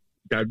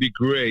 that'd be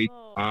great.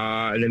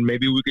 And then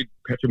maybe we could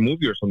catch a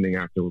movie or something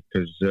after,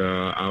 because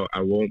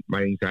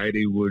my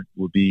anxiety would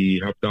be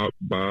helped out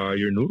by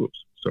your noodles.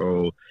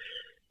 So,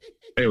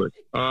 anyways,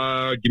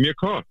 give me a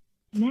call.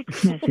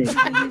 Next message.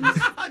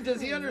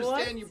 Does he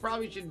understand you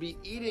probably should be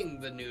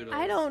eating the noodles?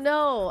 I don't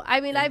know.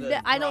 I mean, I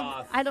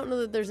broth. don't know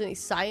that there's any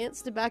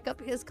science to back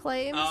up his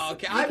claims. Oh,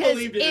 okay. I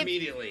believed it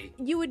immediately.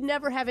 You would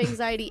never have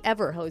anxiety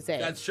ever, Jose.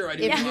 That's true. I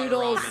do If eat a lot of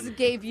noodles ramen.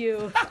 gave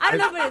you, I don't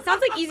know, but it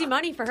sounds like easy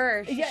money for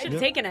her. She should have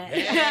taken it.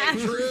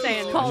 Hey, true.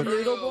 Saying. called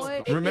Noodle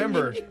Boy.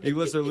 Remember, you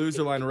listen to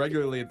Loser Line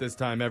regularly at this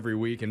time every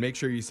week, and make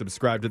sure you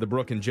subscribe to the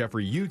Brooke and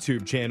Jeffrey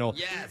YouTube channel.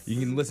 Yes. You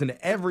can listen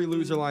to every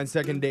Loser Line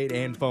second date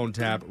and phone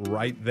tap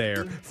right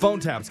there. Phone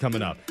tap's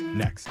coming up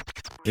next.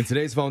 In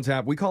today's phone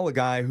tap, we call a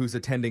guy who's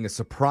attending a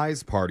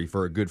surprise party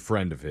for a good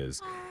friend of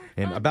his.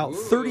 And about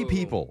 30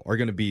 people are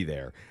going to be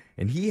there.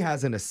 And he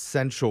has an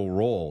essential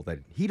role that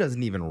he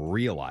doesn't even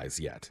realize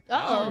yet.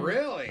 Oh,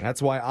 really?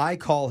 That's why I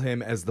call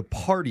him as the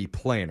party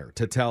planner,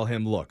 to tell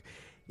him, look,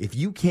 if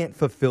you can't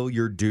fulfill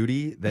your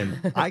duty,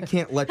 then I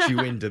can't let you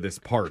into this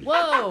party.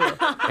 Whoa.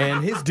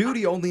 And his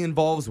duty only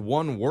involves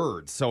one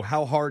word, so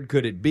how hard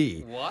could it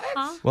be? What?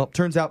 Well, it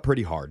turns out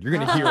pretty hard. You're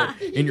going to hear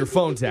it in your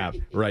phone tap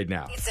right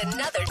now. It's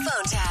another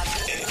phone tap.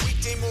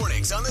 Weekday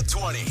mornings on the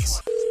 20s.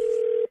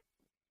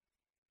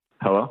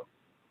 Hello?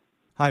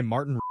 Hi,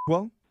 Martin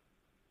Rickwell.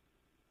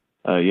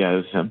 Yeah,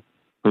 this is him.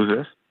 Who's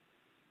this?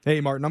 Hey,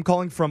 Martin, I'm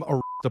calling from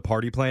Arista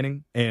Party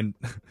Planning, and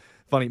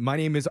funny, my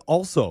name is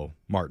also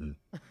Martin.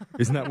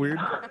 Isn't that weird?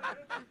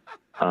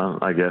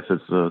 I guess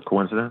it's a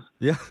coincidence.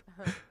 Yeah.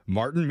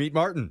 Martin, meet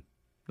Martin.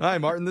 Hi,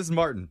 Martin, this is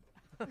Martin.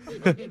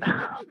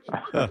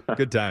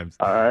 Good times.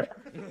 All right.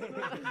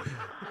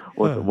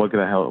 What can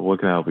I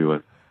help you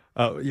with?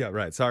 Oh, yeah,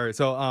 right. Sorry.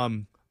 So,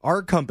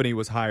 our company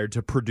was hired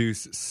to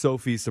produce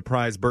Sophie's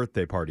surprise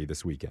birthday party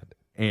this weekend,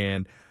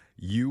 and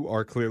you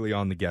are clearly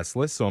on the guest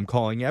list, so I'm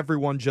calling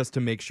everyone just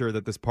to make sure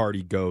that this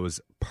party goes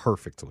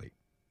perfectly.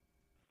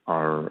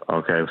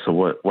 Okay, so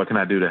what can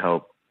I do to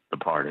help the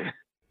party?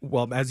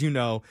 Well, as you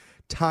know,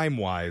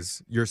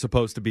 time-wise, you're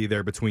supposed to be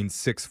there between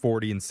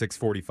 6:40 and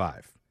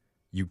 6:45.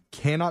 You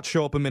cannot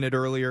show up a minute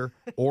earlier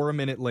or a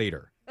minute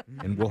later,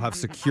 and we'll have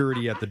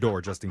security at the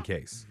door just in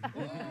case.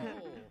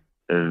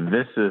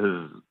 This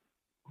is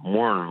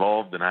more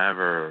involved than I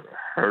ever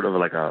heard of,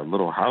 like a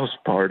little house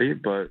party,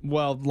 but...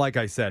 Well, like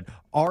I said,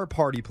 our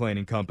party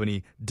planning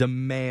company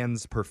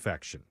demands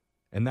perfection,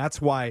 and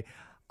that's why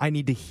I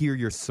need to hear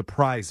your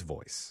surprise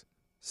voice.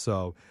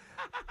 So,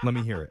 let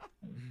me hear it.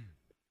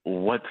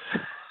 What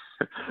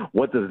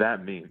does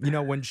that mean? You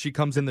know, when she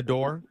comes in the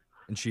door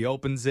and she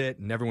opens it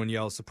and everyone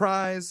yells,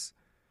 surprise,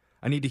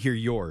 I need to hear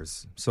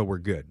yours, so we're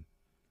good.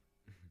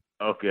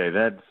 Okay,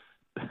 that's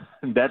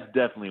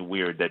definitely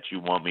weird that you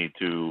want me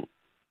to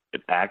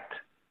act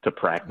to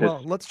practice.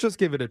 Well, let's just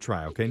give it a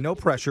try, okay? No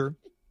pressure.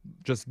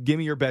 Just give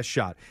me your best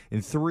shot.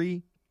 In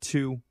 3,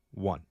 2,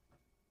 1.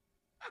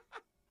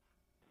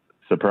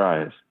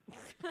 Surprise.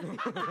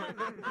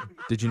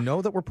 Did you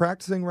know that we're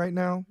practicing right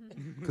now?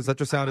 Because that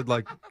just sounded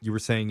like you were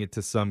saying it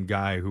to some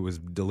guy who was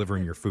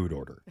delivering your food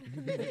order.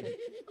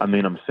 I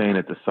mean, I'm saying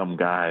it to some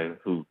guy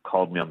who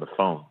called me on the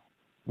phone.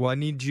 Well, I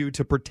need you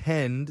to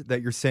pretend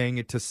that you're saying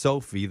it to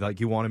Sophie, like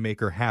you want to make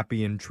her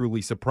happy and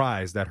truly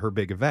surprised at her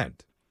big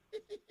event.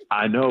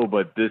 I know,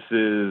 but this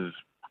is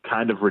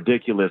kind of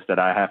ridiculous that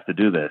I have to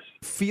do this.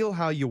 Feel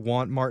how you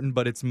want, Martin,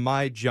 but it's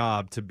my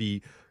job to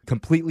be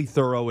completely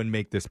thorough and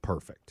make this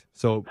perfect.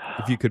 So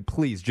if you could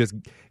please just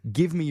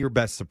give me your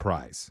best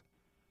surprise.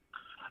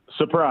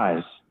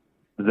 Surprise.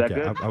 Is that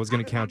good? I was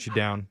going to count you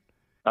down.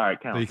 All right,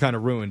 So count. you kind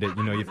of ruined it.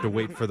 You know, you have to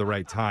wait for the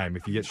right time.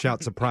 If you get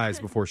shout surprise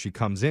before she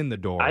comes in the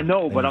door, I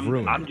know, then but you've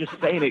ruined I'm it. just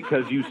saying it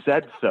because you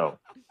said so.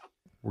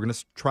 We're going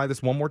to try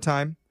this one more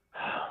time.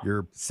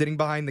 You're sitting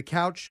behind the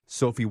couch.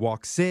 Sophie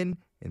walks in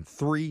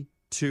 3,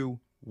 2,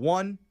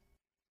 1.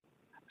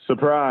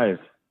 Surprise.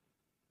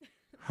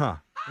 Huh.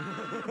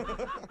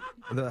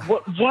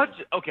 What?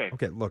 Okay.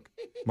 Okay, look,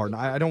 Martin,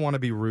 I don't want to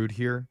be rude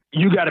here.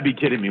 You got to be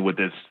kidding me with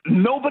this.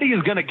 Nobody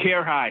is going to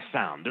care how I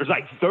sound. There's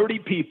like 30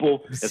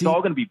 people. It's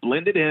all going to be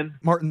blended in.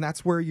 Martin,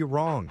 that's where you're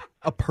wrong.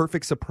 A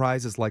perfect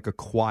surprise is like a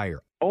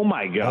choir. Oh,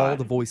 my God. All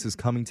the voices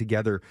coming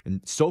together,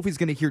 and Sophie's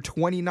going to hear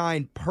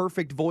 29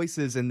 perfect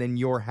voices, and then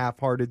your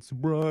half-hearted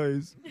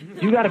surprise.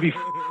 You got to be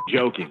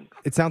joking.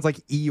 It sounds like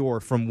Eeyore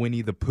from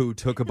Winnie the Pooh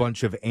took a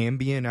bunch of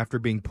Ambien after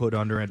being put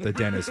under at the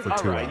dentist for 2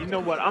 All right, hours. you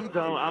know what? I'm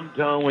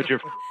done with your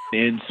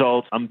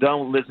insults. I'm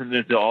done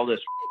listening to all this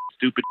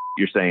stupid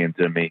you're saying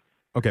to me.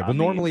 Okay, well,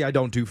 normally I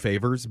don't do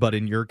favors, but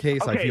in your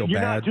case, I feel you're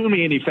bad. not doing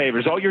me any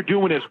favors. All you're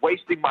doing is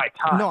wasting my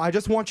time. No, I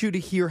just want you to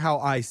hear how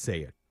I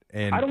say it.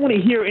 And I don't want to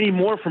hear any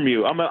more from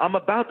you. I'm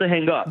about to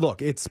hang up.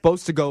 Look, it's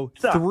supposed to go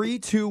 3,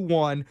 2,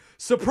 1.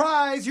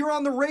 Surprise! You're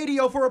on the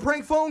radio for a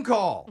prank phone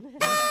call.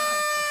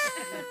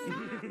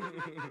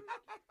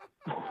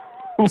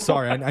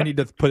 Sorry, I need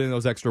to put in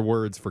those extra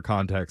words for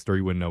context, or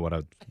you wouldn't know what I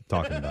was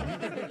talking about.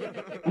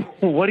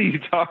 What are you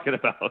talking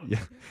about? Yeah,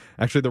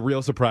 actually, the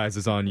real surprise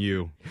is on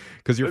you,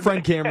 because your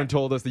friend Cameron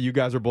told us that you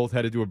guys are both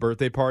headed to a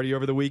birthday party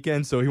over the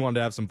weekend, so he wanted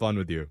to have some fun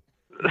with you.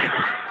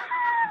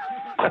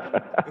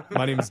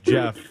 My name's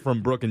Jeff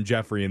from Brooke and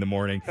Jeffrey in the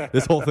morning.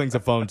 This whole thing's a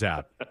phone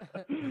tap.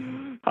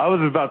 I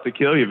was about to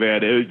kill you,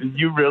 man.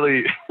 You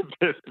really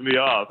pissed me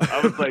off.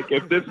 I was like,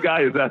 if this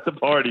guy is at the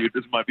party,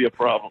 this might be a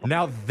problem.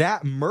 Now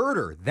that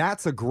murder,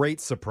 that's a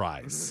great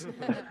surprise.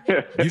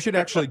 You should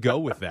actually go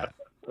with that.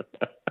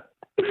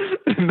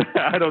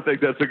 I don't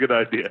think that's a good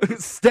idea.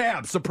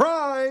 Stab,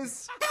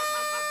 surprise!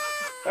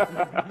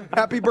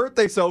 Happy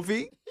birthday,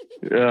 Sophie.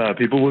 Yeah,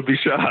 people would be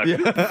shocked. Wake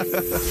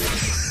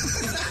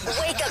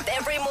up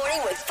every morning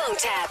with phone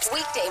taps.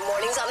 Weekday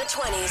mornings on the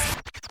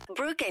 20s.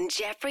 Brooke and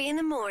Jeffrey in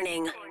the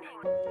morning.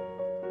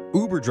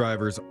 Uber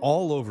drivers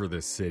all over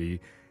this city,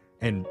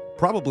 and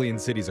probably in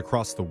cities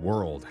across the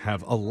world,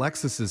 have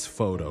Alexis's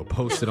photo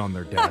posted on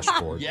their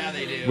dashboard. Yeah,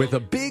 they do. With a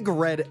big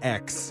red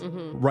X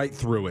right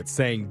through it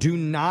saying, do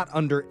not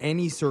under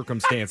any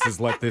circumstances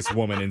let this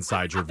woman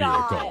inside your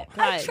vehicle.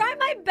 I try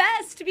my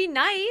best to be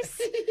nice.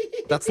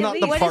 That's not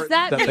the What part does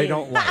that that they mean?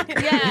 don't like. Well,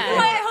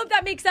 I hope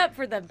that makes up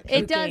for them.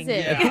 It doesn't.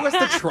 And who has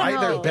to try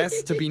their No.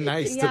 best to be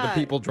nice to the Yeah.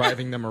 people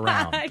driving them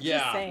around?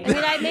 Yeah. I mean,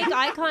 I make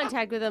eye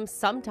contact with them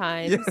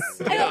sometimes.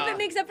 I hope it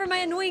makes up for my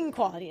annoying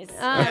qualities.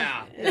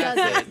 It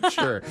doesn't.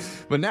 Sure.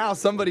 But now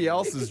somebody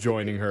else is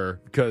joining her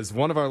because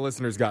one of our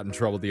listeners got in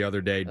trouble the other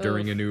day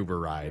during an Uber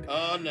ride.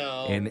 Oh,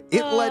 no. And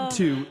it led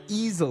to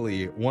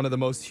easily one of the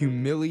most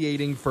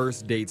humiliating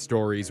first date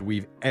stories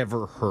we've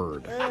ever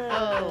heard.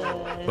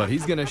 But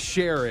he's going to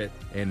share it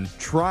and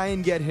try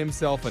and get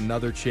himself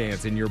another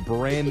chance in your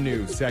brand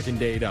new second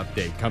date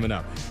update coming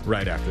up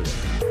right after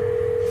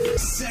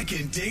this.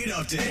 Second date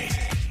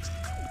update.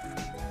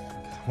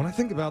 When I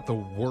think about the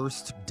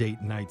worst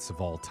date nights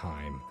of all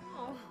time,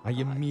 I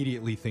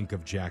immediately think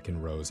of Jack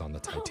and Rose on the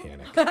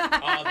Titanic. Oh,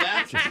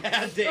 that's a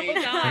bad date.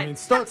 I mean, it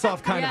starts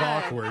off kind of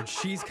awkward.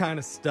 She's kind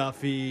of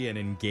stuffy and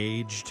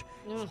engaged.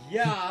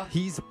 Yeah.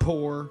 He's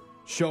poor,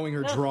 showing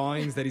her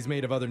drawings that he's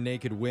made of other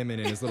naked women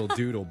in his little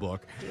doodle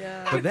book.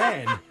 But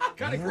then,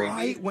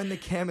 right when the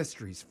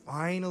chemistry's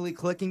finally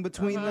clicking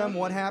between them,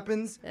 what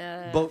happens?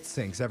 Boat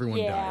sinks, everyone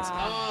dies.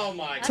 Oh,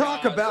 my God.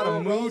 Talk about a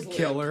Rose mood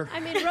killer.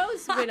 I mean,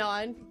 Rose went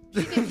on.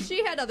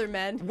 She had other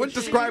men. Wouldn't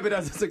describe it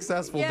as a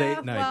successful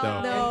date night,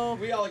 though. No.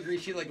 We all agree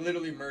she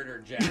literally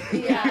murdered Jack.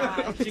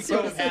 Yeah. She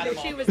could have had him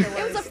all. It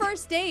was a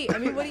first date. I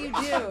mean, what do you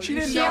do? She You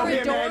didn't share know a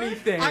him door?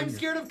 anything. I'm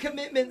scared of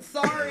commitment.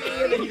 Sorry.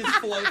 And then he just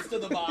floats to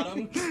the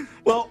bottom.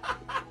 Well,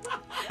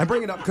 I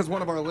bring it up because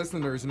one of our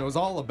listeners knows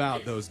all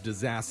about those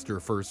disaster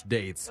first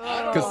dates.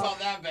 I don't know about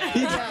that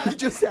bad. He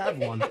just had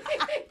one.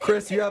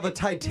 Chris, you have a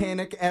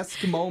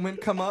Titanic-esque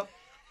moment come up?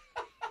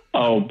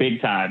 Oh, big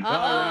time.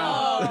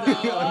 Oh,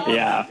 no.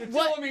 Yeah. You're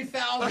telling me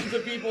thousands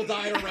of people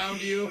died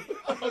around you?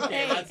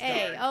 Okay, that's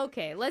dark.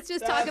 Okay. Let's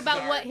just That's talk about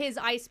dark. what his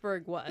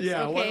iceberg was,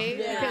 Yeah, okay? what-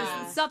 Yeah.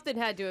 Because something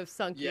had to have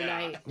sunk your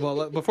night.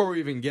 Well, before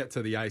we even get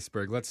to the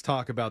iceberg, let's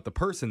talk about the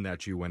person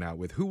that you went out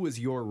with. Who was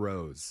your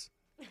Rose?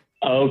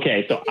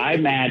 Okay, so I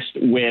matched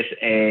with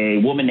a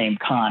woman named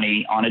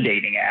Connie on a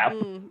dating app.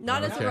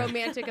 Not as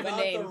romantic of a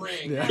name.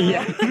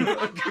 Yeah.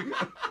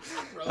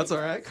 That's all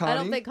right, Connie. I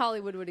don't think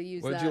Hollywood would have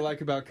used What that. did you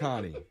like about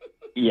Connie?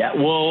 Yeah,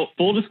 well,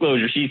 full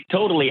disclosure, she's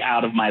totally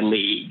out of my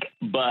league,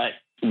 but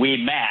we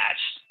matched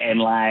and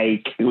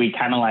we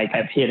kind of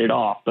have hit it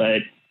off. But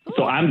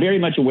so I'm very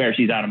much aware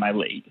she's out of my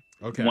league.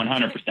 Okay.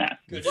 100%.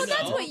 Well,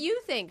 that's what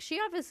you think. She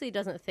obviously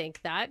doesn't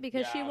think that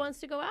because she wants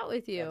to go out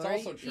with you. That's or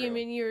also true. You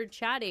mean you're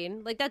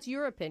chatting? Like, that's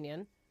your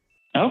opinion.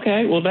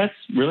 Okay, well, that's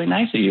really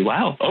nice of you.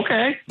 Wow.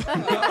 Okay.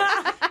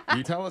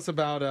 You tell us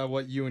about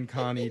what you and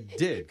Connie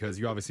did, because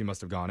you obviously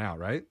must have gone out,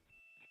 right?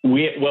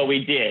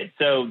 We did.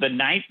 So the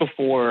night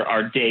before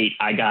our date,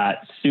 I got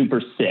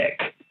super sick.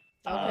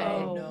 Okay.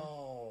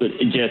 No.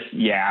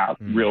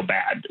 Real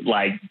bad.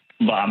 Like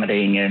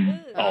vomiting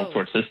and all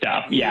sorts of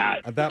stuff. Yeah.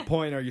 At that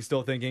point, are you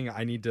still thinking,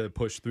 I need to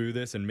push through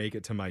this and make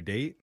it to my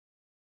date?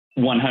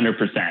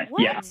 100%.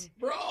 What? Yeah.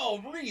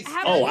 Bro, Reese.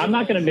 I'm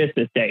not going to miss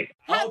this date.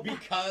 Oh,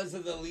 because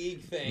of the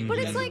league thing. But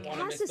He it's doesn't like,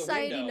 wanna has miss the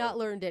society window. not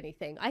learned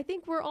anything? I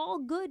think we're all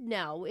good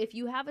now. If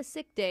you have a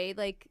sick day,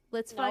 like,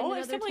 let's find No,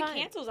 another if someone time.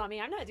 cancels on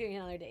me, I'm not doing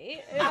another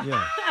date.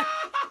 Yeah.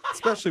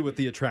 Especially with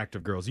the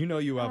attractive girls. You know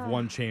you have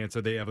one chance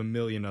or they have a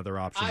million other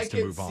options I to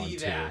can move on see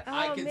to. that. Oh,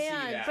 I can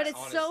man. see that, But it's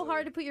so honestly.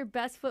 hard to put your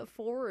best foot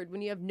forward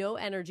when you have no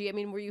energy. I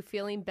mean, were you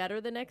feeling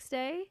better the next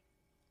day?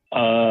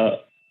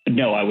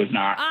 No, I was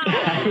not.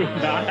 I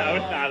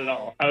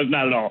was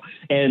not at all.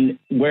 And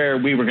where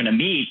we were going to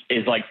meet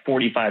is like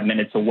 45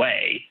 minutes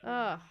away.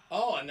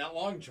 Oh, and that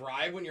long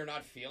drive when you're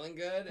not feeling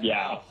good?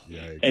 Yeah. Oh.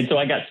 And so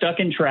I got stuck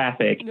in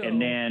traffic,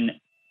 and then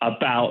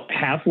about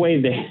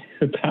halfway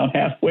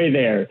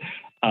there,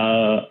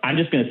 I'm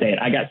just going to say it.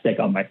 I got sick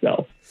on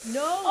myself.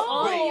 No,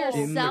 on yourself?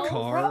 In the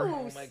car?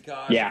 Gross. Oh, my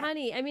gosh. Yeah.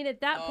 Honey, I mean, at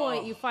that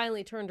point, you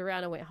finally turned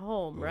around and went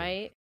home,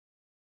 right?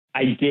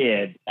 I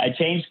did. I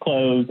changed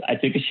clothes. I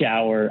took a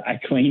shower. I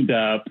cleaned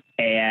up.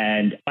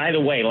 And by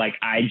the way, like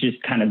I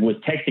just kind of was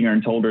texting her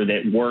and told her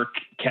that work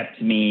kept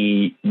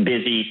me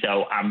busy.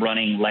 So I'm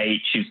running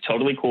late. She was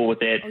totally cool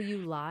with it. Oh, you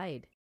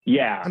lied.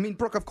 Yeah. I mean,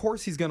 Brooke, of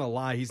course he's going to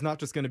lie. He's not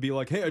just going to be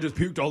like, hey, I just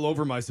puked all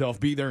over myself.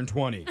 Be there in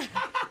 20.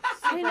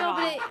 I know,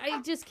 but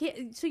I just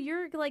can't. So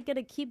you're like going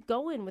to keep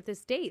going with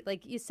this date.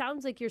 Like, it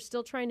sounds like you're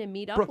still trying to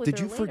meet up Brooke, with did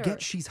her you later.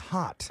 forget she's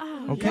hot?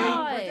 Oh, okay?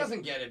 God. Brooke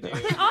doesn't get it, dude.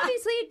 But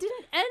obviously, it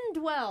didn't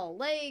end well.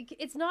 Like,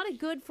 it's not a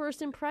good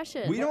first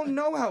impression. We don't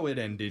know how it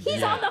ended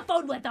He's yet. on the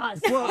phone with us.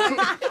 Well,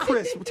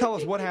 Chris, tell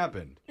us what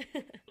happened.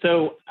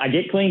 So I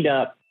get cleaned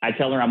up. I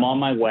tell her I'm on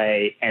my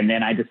way. And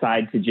then I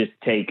decide to just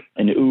take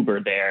an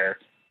Uber there.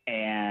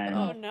 And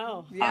Oh,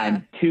 no.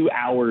 I'm 2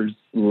 hours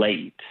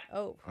late.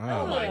 Oh.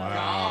 Oh, my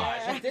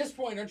gosh. At this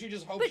point, don't you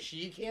just hope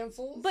she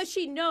cancels? But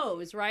she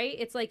knows, right?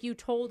 It's like you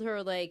told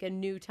her like a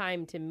new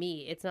time to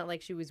meet. It's not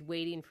like she was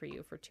waiting for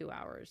you for 2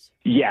 hours.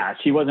 Yeah,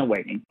 she wasn't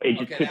waiting. It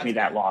just Okay, took me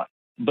that's that long.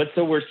 But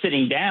so we're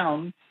sitting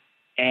down,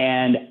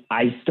 and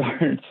I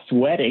start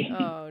sweating.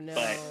 Oh, no.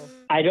 But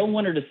I don't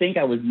want her to think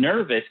I was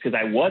nervous because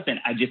I wasn't.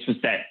 I just was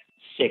that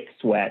sick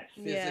sweat.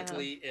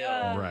 Physically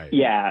ill. Right.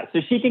 Yeah, so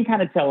she can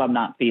kind of tell I'm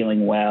not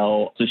feeling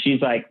well. So she's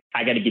like,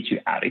 I got to get you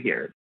out of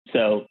here.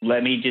 So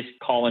let me just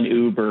call an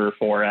Uber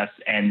for us,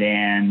 and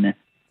then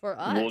For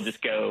us? we'll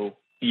just go.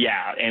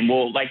 Yeah, and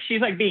we'll like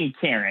she's like being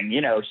caring,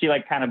 you know. She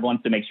like kind of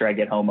wants to make sure I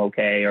get home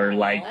okay, or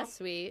like That's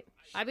sweet.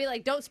 I'd be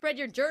like, don't spread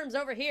your germs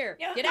over here.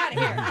 Get out of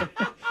here.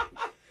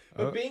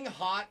 But being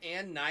hot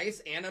and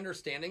nice and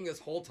understanding this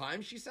whole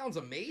time, she sounds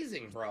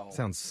amazing, bro.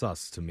 Sounds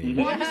sus to me.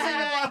 Well, I'm just saying,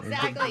 like,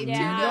 Exactly.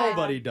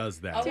 Nobody does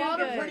that. a lot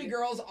of good. pretty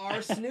girls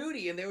are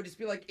snooty, and they would just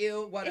be like,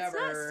 ew, whatever.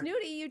 It's not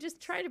snooty. You just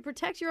try to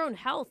protect your own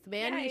health,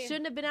 man. You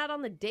shouldn't have been out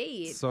on the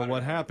date. So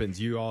what happens?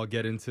 You all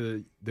get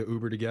into the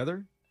Uber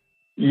together?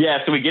 yeah.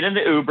 So we get in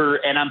the Uber,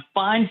 and I'm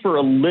fine for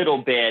a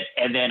little bit,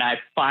 and then I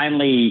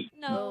finally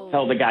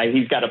tell the guy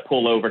he's got to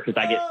pull over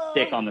because I get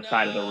sick on the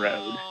side of the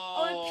road.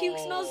 Oh, and puke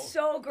smells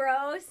so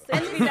gross.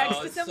 And to be next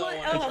to it's someone. so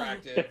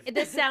unattractive.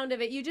 The sound of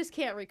it, you just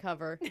can't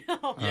recover.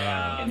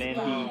 Yeah. And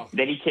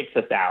then he kicks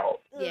us out.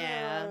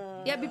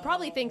 Yeah. Yeah, he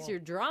probably thinks you're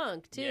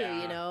drunk, too,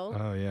 you know?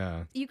 Oh,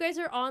 yeah. You guys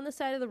are on the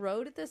side of the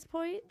road at this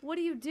point? What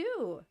do you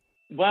do?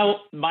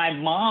 Well, my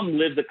mom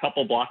lives a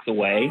couple blocks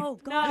away. Oh,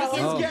 God.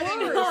 This is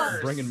getting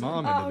worse. Bringing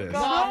mom into this.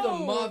 Not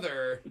the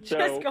mother. So,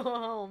 Just go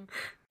home.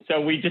 so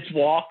we just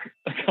walk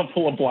a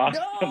couple of blocks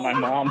to my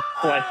mom's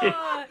place.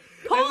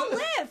 Call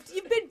Lyft.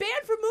 You've been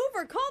banned from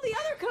Uber. Call the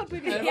other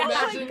company. And Oh,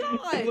 imagine my you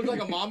God. look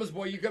like a mama's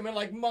boy. You come in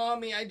like,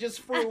 Mommy, I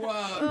just threw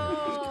up.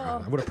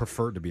 God, I would have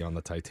preferred to be on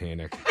the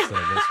Titanic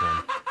instead of this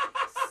one.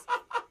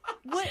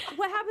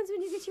 What happens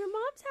when you get to your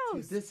mom's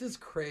house? Dude, this is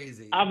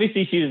crazy.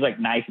 Obviously, she was like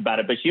nice about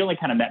it, but she only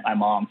kind of met my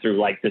mom through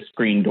like the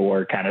screen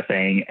door kind of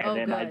thing. And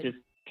then I just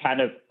kind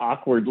of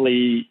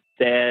awkwardly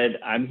said,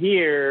 I'm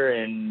here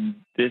and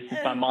this is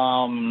my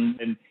mom.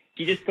 And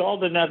she just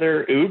called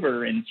another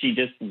Uber and she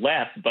just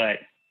left. But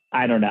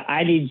I don't know.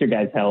 I need your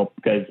guys' help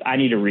because I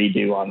need a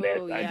redo on this.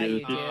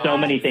 There's just so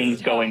many things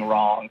going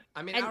wrong.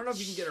 I mean, I don't know if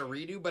you can get a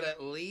redo, but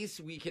at least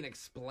we can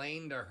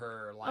explain to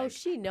her, like, Oh,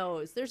 she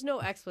knows. There's no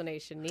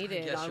explanation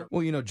needed.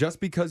 Well, you know, just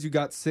because you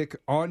got sick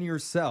on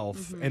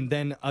yourself and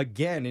then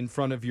again in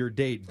front of your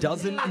date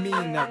doesn't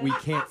mean that we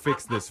can't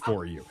fix this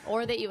for you.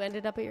 Or that you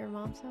ended up at your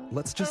mom's house.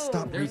 Let's just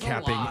stop There's a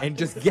recapping lot. and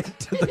just get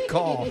to the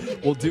call.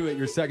 We'll do it.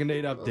 Your second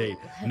date update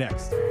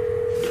next.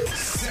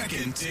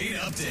 Second date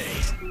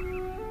update.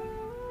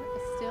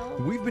 still.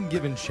 We've been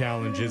given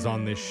challenges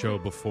on this show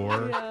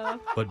before, Yeah.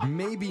 but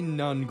maybe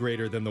none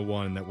greater than the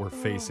one that we're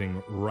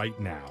facing right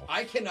now.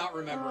 I cannot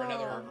remember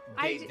another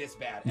date this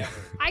bad ever.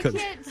 I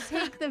can't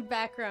take the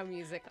background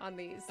music on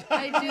these.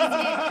 It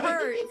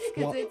hurts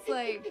because Well- it's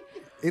like,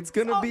 It's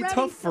going to be already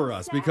tough so for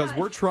us because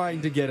we're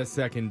trying to get a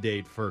second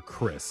date for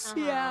Chris.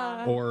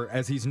 yeah. Or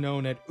as he's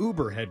known at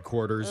Uber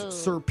headquarters, Ugh.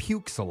 Sir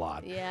Pukes a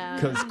lot. Yeah.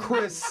 Because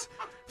Chris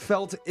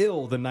felt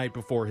ill the night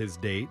before his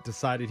date,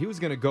 decided he was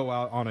going to go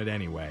out on it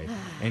anyway,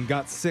 and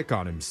got sick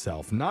on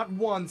himself. Not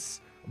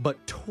once,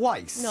 but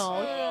twice.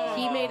 No,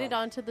 he made it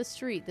onto the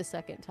street the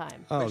second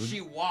time. Oh, But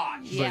she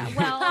watched. Yeah,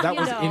 well, that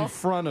was you know. in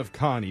front of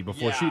Connie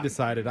before she Yeah.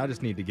 decided, I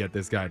just need to get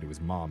this guy to his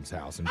mom's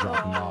house and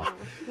drop him off.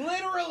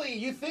 Literally,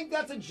 you think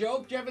that's a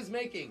joke Jeff is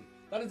making?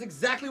 That is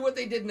exactly what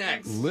they did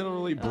next.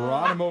 Literally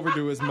brought him over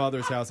to his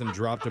mother's house and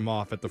dropped him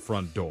off at the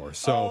front door.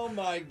 So Oh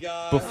my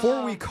God.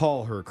 before we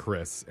call her,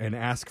 Chris, and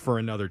ask for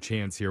another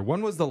chance here,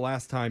 when was the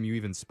last time you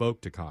even spoke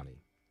to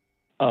Connie?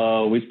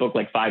 We spoke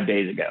like 5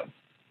 days ago.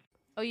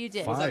 Oh, you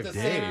did? Was that 5 the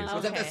same? days.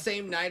 Was that the Okay.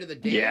 same night of the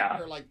date? Yeah.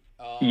 Or like,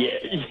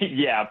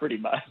 Yeah, pretty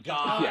much.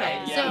 God,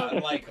 Okay, yeah. so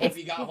like, hope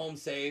you got home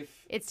safe.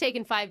 It's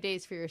taken 5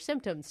 days for your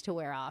symptoms to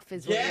wear off,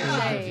 is what you're Yeah,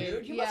 saying.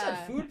 dude. You must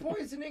have food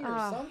poisoning or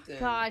something.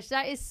 Gosh,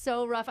 that is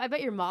so rough. I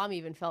bet your mom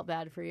even felt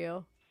bad for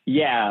you.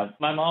 Yeah,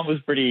 my mom was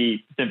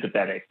pretty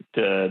sympathetic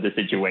to the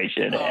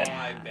situation. Oh, and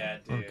I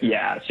bet, dude.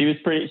 yeah, she was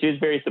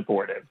very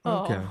supportive.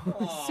 Okay.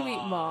 Oh, sweet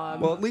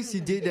mom. Well, at least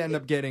you did end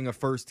up getting a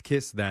first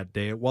kiss that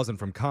day. It wasn't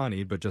from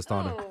Connie, but just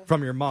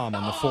from your mom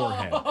on the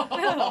forehead.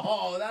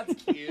 Oh,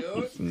 that's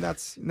cute.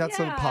 That's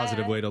a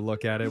positive way to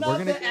look at it.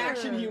 Not the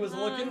action he was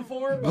looking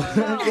for, but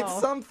It's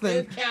something.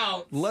 it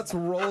counts. Let's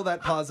roll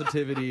that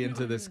positivity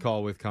into this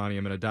call with Connie.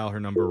 I'm going to dial her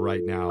number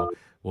right now.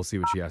 We'll see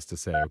what she has to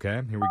say, okay?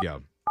 Here we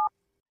go.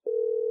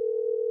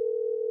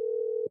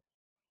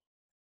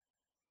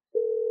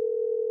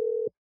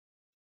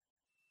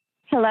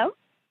 Hello?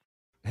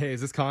 Hey,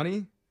 is this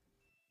Connie?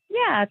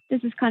 Yeah,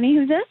 this is Connie.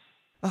 Who's this?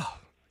 Oh,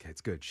 okay,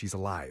 it's good. She's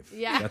alive.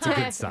 Yeah. That's a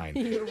good sign.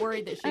 You're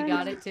worried that she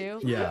got it too?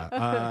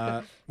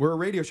 Yeah. We're a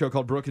radio show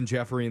called Brooke and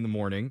Jeffrey in the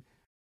Morning.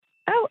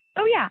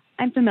 Oh yeah,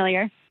 I'm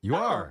familiar. You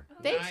are.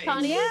 Thanks,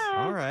 Connie. Yeah.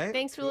 All right.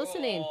 Thanks for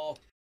listening.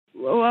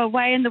 Well,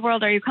 why in the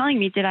world are you calling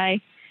me? Did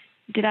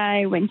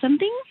I win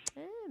something?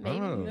 Maybe.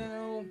 Oh.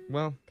 No.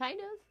 Well, Kind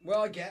of.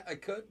 Well, I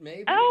could,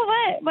 maybe.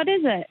 Oh, what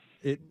is it?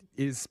 it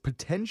is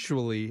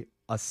potentially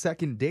a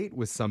second date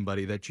with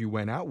somebody that you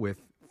went out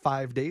with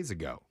 5 days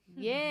ago.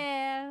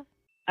 Yeah.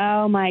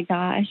 Oh my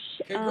gosh.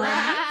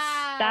 Congrats.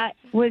 That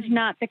was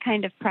not the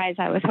kind of prize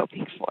I was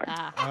hoping for.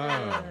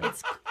 Oh.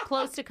 It's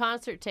close to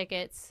concert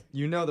tickets.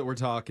 You know that we're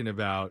talking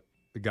about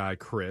the guy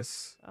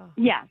Chris.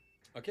 Yeah.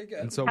 Okay, good.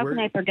 And so How can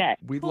I forget?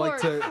 we'd Poor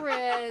like to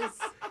Chris.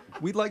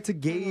 we'd like to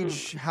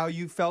gauge how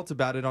you felt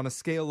about it on a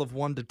scale of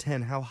 1 to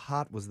 10. How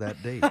hot was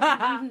that date?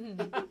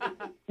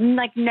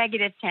 Like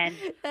 -10.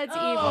 That's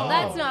evil.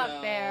 That's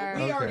not fair.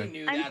 We Okay. already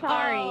knew I'm that.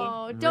 sorry.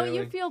 Oh, don't you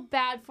Really? feel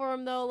bad for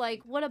him though?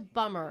 Like, what a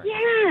bummer.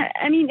 Yeah,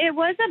 I mean, it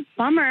was a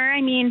bummer. I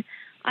mean,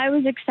 I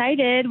was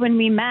excited when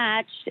we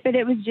matched, but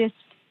it was just,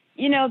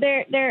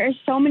 there are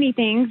so many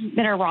things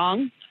that are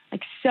wrong,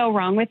 like so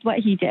wrong with what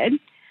he did.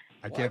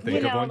 I can't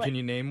think of one. Can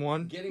you name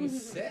one? Getting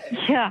sick.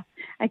 Yeah,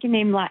 I can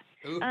name lots.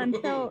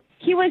 So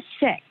he was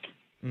sick.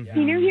 Mhm.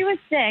 He knew he was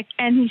sick,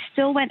 and he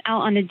still went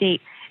out on a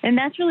date. And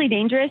that's really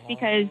dangerous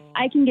because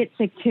I can get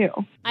sick too.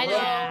 I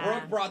know.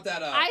 Brooke brought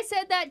that up. I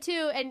said that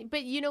too,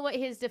 but you know what?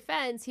 His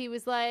defense, he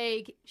was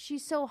like,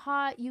 "She's so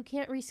hot, you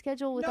can't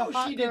reschedule with a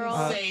hot she girl."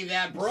 didn't say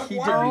that, Brooke. He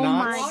Why did are you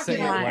not blocking say it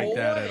your like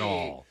that at boy?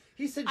 all.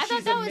 He said I thought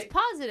she's that was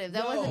positive.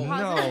 That wasn't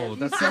positive. No,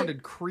 that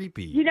sounded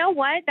creepy. You know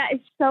what? That is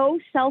so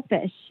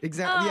selfish.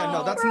 Exactly. Yeah,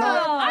 no, that's Bro,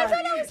 not. I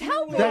thought I was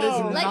helping. That is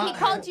like he not-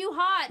 called you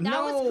hot. That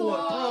No, was cool.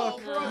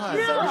 Brooke, God,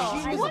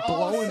 No. she was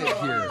blowing it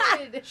here.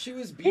 She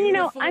was And,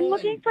 beautiful. I'm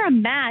looking for a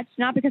match,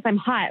 not because I'm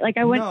hot. Like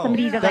I want No,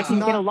 somebody that I that's can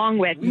not- get along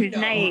with, who's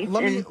nice.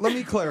 Let and-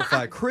 me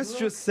clarify. Chris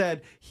just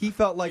said he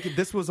felt like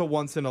this was a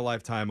once in a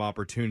lifetime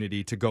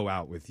opportunity to go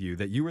out with you.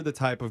 That you were the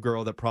type of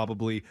girl that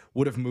probably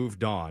would have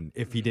moved on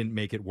if he didn't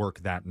make it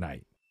work that night.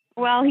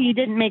 Well, he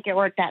didn't make it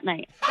work that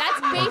night. That's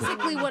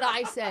basically what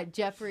I said,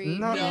 Jeffrey.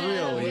 Not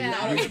really.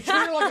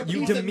 Yeah.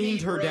 You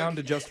demeaned her down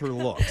to just her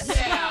looks.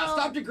 Yeah,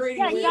 stop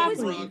degrading he, women, was,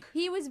 Brooke.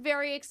 he was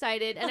very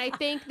excited, and I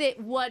think that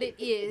what it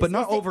is, But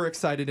not is that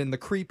overexcited in the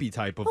creepy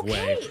type of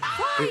way.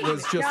 It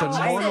was just a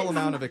normal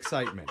amount of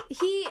excitement.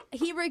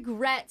 he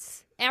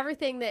regrets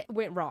everything that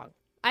went wrong.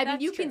 I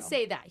mean, you can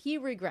say that he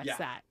regrets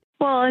that.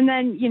 Well, and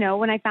then,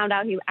 when I found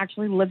out he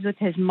actually lives with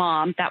his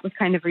mom, that was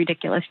kind of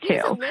ridiculous, He too.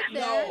 doesn't live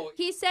there.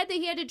 He said that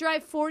he had to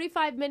drive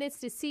 45 minutes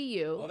to see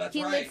you. Oh, that's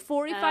he right. lived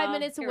 45 Oh,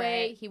 minutes you're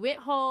away. right. He went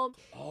home.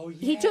 Oh, yeah.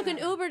 He took an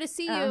Uber to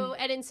see you,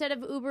 and instead of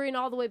Ubering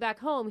all the way back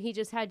home, he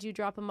just had you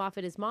drop him off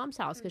at his mom's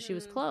house because she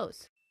was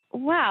close.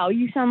 Wow,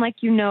 you sound like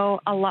you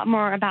know a lot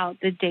more about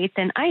the date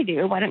than I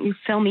do. Why don't you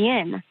fill me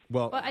in?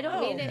 Well, I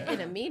don't mean it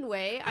in a mean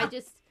way.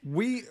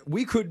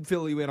 We could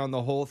fill you in on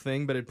the whole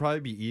thing, but it'd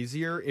probably be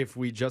easier if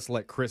we just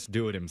let Chris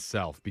do it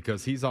himself,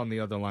 because he's on the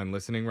other line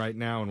listening right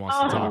now and wants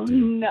to talk to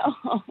you. No.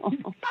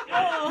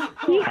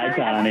 He heard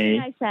everything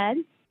I said.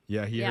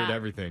 Yeah, he heard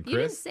everything. You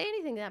didn't Chris? say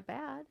anything that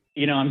bad.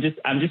 I'm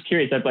just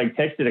curious. I've like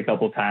texted a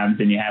couple times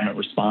and you haven't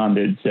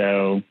responded.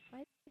 So,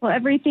 well,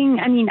 everything.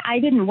 I mean, I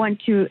didn't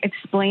want to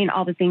explain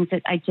all the things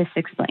that I just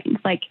explained.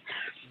 Like,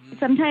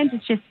 sometimes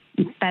it's just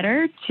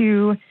better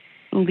to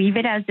leave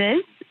it as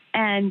is,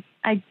 and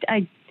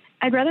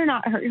I'd rather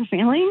not hurt your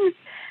feelings,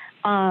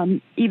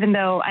 even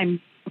though I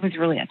was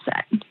really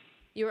upset.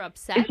 You were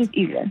upset? It's just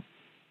easier.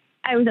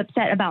 I was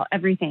upset about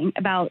everything,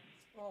 about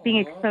being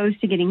exposed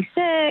to getting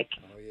sick.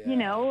 You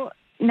know,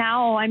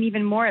 now I'm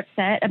even more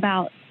upset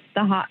about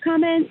the hot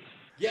comments.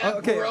 Yeah,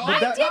 okay, bro. I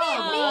didn't mean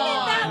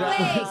it that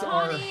way, was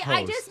our Connie. I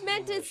host. just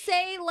meant to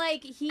say,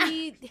 like,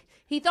 he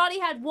thought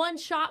he had one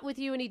shot with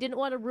you and he didn't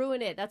want to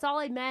ruin it. That's all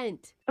I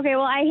meant. Okay,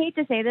 well, I hate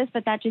to say this,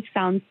 but that just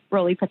sounds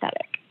really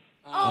pathetic.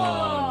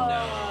 Oh,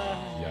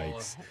 no.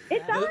 Yikes.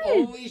 It does. The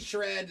only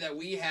shred that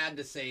we had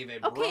to save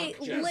it. Okay,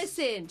 Brooke just...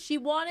 listen. She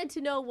wanted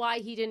to know why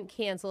he didn't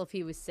cancel if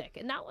he was sick,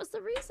 and that was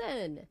the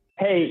reason.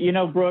 hey,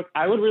 Brooke,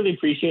 I would really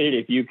appreciate it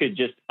if you could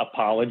just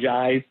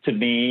apologize to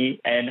me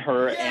and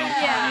her and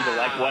Connie to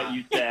like what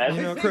you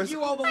said. Chris,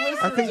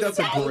 I think that's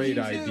a great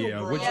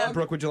idea.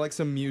 Brooke, would you like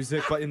some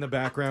music, but in the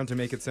background to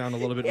make it sound a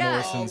little bit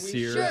more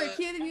sincere? Sure,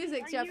 cue the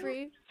music,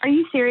 Jeffrey. Are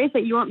you serious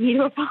that you want me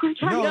to apologize?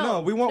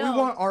 No, we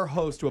want our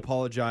host to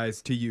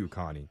apologize to you,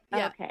 Connie.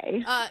 Yeah.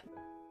 Okay.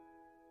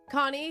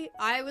 Connie,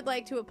 I would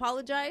like to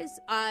apologize.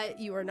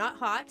 You are not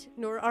hot,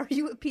 nor are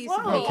you a piece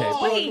of Whoa. meat.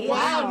 Okay, Wait.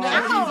 wow,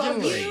 now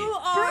she's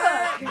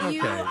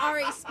You are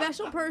a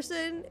special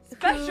person.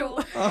 Special.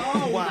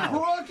 Oh, wow.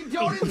 Brooke,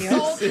 don't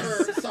insult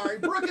her. Sorry,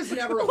 Brooke has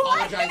never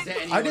apologized to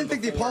anyone. I didn't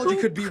think the apology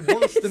could be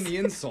worse than the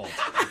insult.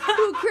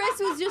 Who Chris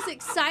was just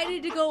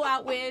excited to go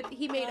out with.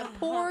 He made a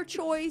poor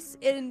choice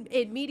in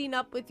meeting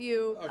up with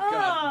you. Oh,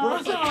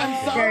 God. Brooke,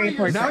 I'm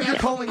sorry. Now you're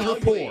calling her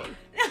poor.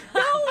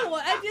 No,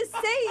 I'm just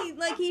saying,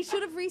 like, he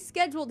should have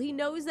rescheduled. He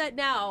knows that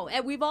now,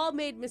 and we've all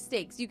made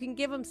mistakes. You can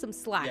give him some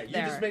slack Yeah, you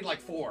there. just made like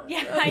 4.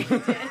 Yeah,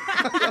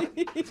 I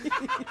did.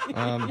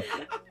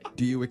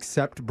 Do you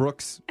accept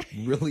Brooke's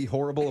really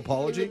horrible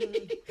apology?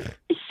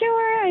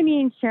 Sure. I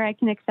mean, sure, I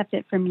can accept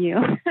it from you.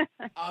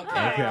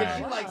 Okay.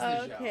 She likes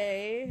the show.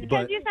 Okay.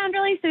 Because you sound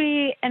really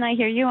sweet, and I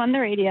hear you on the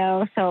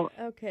radio, so...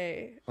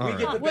 Okay. All We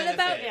get the What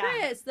about benefit.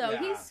 Chris, though? Yeah.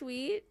 He's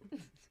sweet.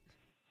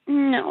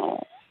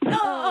 No.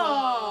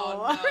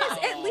 Oh, Chris,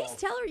 at least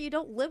tell her you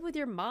don't live with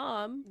your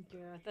mom. Yeah,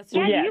 that's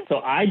Well, right. yeah, so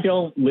I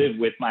don't live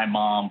with my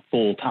mom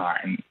full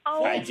time.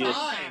 Oh, I just,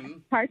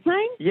 Time?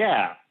 part-time?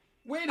 yeah.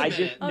 Wait a I minute.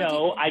 just I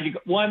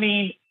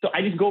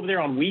just go over there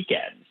on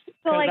weekends.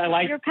 So, 'Cause like, I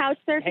like you're couch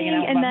hanging out surfing,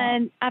 with and my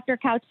then after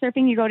couch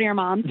surfing, you go to your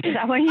mom's? Is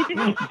that what you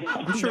do?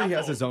 I'm sure he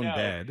has his own No.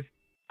 bed.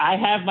 I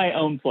have my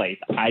own place.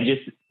 I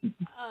just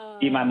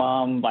see my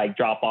mom like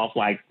drop off,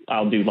 like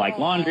I'll do like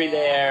laundry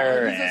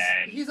there.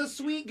 And He's a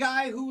sweet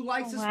guy who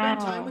likes to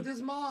spend time with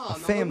his mom. A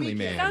family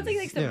man. Sounds like he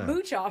likes to Yeah.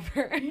 mooch off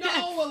her.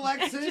 No,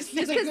 Alexis,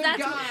 he's a Because good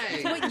that's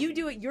guy. what you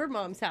do at your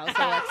mom's house,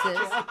 Alexis.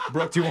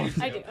 Brooke, do you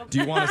want? I do. Do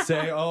you want to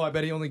say, "Oh, I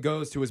bet he only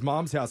goes to his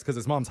mom's house because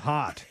his mom's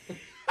hot"?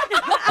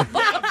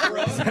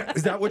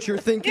 Is that what you're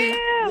thinking?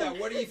 Yeah,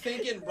 what are you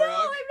thinking, Brooke? No, I'm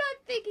not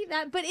thinking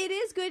that. But it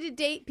is good to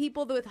date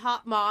people with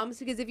hot moms,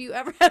 because if you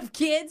ever have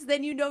kids,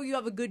 then you know you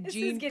have a good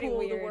gene getting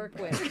pool to weird. work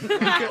with.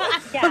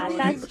 Yeah,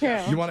 that's true.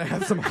 You want to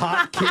have some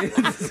hot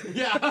kids?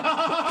 Yeah.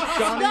 It's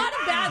not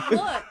a bad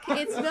look.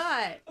 It's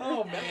not.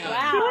 Oh,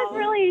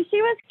 man.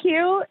 She was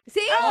cute.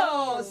 See?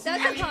 Oh,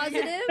 that's a sweet.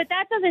 positive. But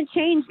that doesn't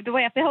change the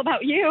way I feel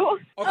about you.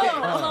 Okay.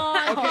 Come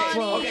on, Okay,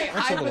 honey. okay.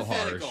 That's a little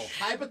Hypothetical. harsh.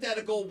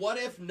 Hypothetical. What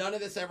if none of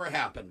this ever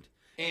happened?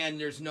 And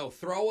there's no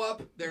throw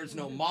up, there's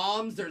no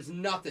moms, there's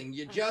nothing.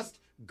 You just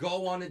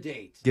go on a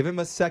date. Give him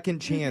a second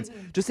chance.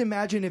 Just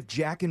imagine if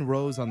Jack and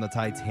Rose on the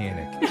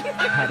Titanic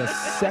had a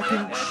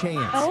second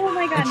chance. Oh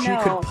my God, and she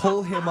no. could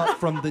pull him up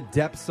from the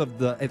depths of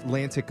the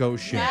Atlantic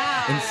Ocean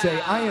and say,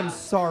 "I am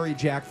sorry,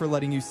 Jack, for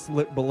letting you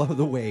slip below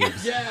the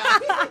waves. Yeah.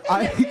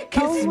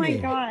 Kiss Oh my me,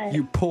 God.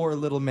 you poor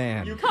little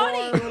man. You poor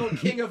little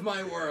king of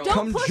my world. Don't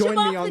Come push join him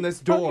off me on the- this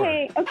door."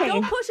 Okay.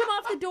 Don't push him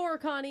off the door,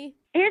 Connie.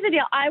 Here's the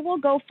deal. I will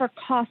go for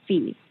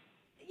coffee.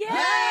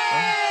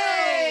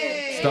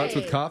 Yay! Starts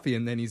with coffee,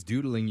 and then he's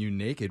doodling you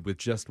naked with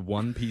just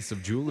one piece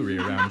of jewelry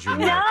around your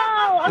neck.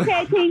 No. Okay,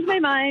 I changed my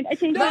mind. No,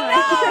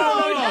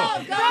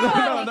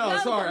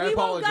 sorry, I You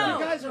apologize.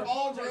 guys are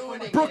all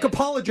ruining Brooke,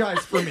 apologize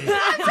for me.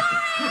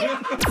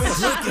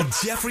 Brooke and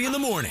Jeffrey in the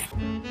morning.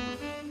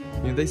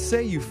 You know, they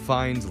say you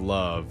find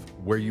love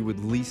where you would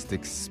least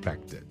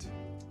expect it.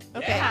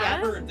 Okay, I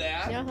heard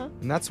that. Uh-huh.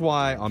 And that's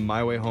why on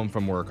my way home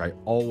from work, I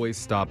always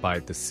stop by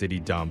at the city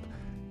dump.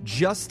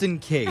 Just in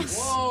case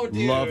Whoa,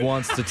 dude. love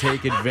wants to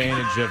take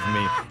advantage of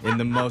me in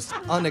the most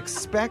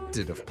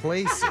unexpected of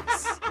places.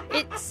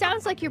 It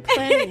sounds like you're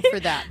planning for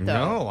that,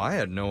 though. No, I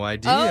had no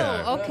idea.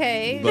 Oh,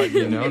 okay. But,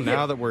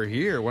 now that we're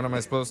here, what am I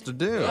supposed to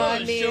do?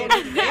 I mean, showed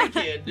up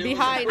naked.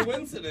 behind It was a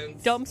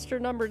coincidence. dumpster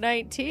number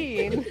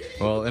 19.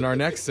 Well, in our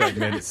next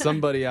segment,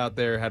 somebody out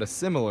there had a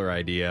similar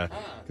idea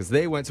because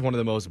they went to one of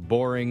the most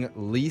boring,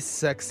 least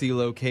sexy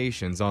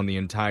locations on the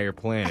entire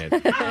planet.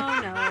 Oh,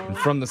 no. And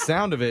from the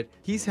sound of it,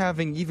 he's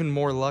having even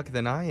more luck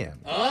than I am.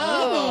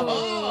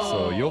 Oh.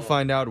 So you'll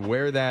find out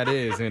where that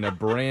is in a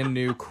brand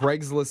new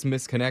Craigslist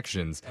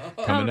Misconnections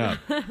coming up.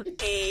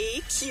 Hey,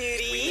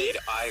 cutie. We made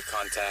eye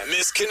contact.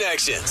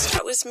 Misconnections.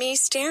 That was me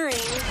staring.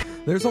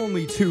 There's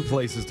only two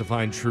places to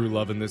find true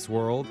love in this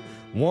world.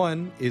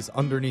 One is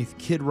underneath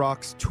Kid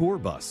Rock's tour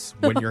bus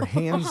when your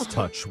hands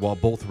touch while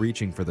both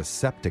reaching for the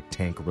septic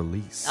tank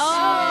release.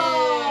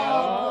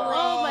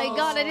 Oh my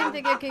God, I didn't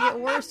think it could get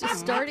worse just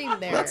starting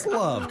there. That's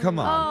love, come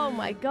on. Oh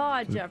my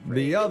God, Jeffrey.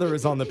 The other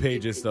is on the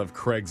pages of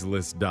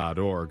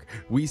Craigslist.org.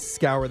 We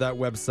scour that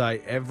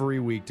website every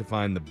week to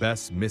find the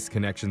best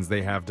misconnections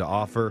they have to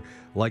offer,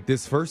 like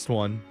this first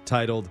one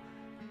titled,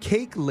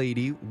 Cake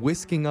Lady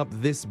Whisking Up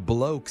This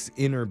Bloke's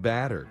Inner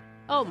Batter.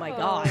 Oh my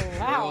God.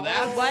 Wow.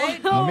 That's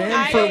What?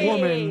 Man for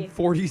woman,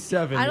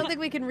 47. I don't think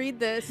we can read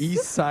this.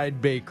 East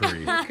Side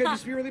Bakery. Could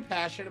just be really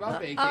passionate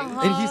about baking.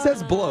 And he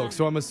says bloke,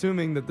 so I'm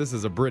assuming that this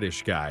is a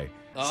British guy.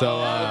 So,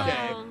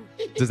 okay.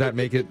 does that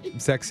make it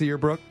sexier,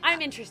 Brooke? I'm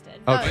interested.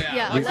 Okay.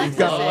 yeah, We've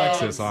got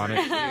Alexis Alexis on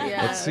it.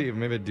 Yeah. Let's see,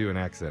 maybe do an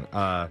accent.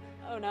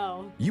 Oh,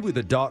 no. You were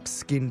the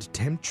dark-skinned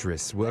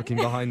temptress working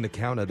behind the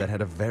counter that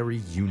had a very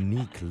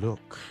unique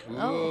look.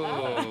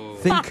 Ooh.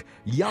 Think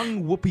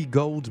young Whoopi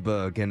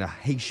Goldberg and a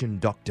Haitian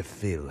Dr.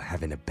 Phil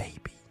having a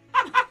baby.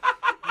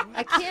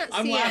 I can't see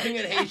I'm it. laughing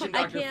at Haitian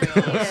I Dr. can't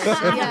Phil.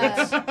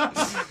 see it.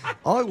 Yeah.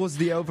 I was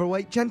the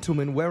overweight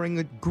gentleman wearing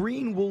a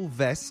green wool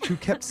vest who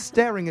kept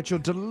staring at your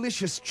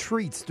delicious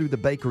treats through the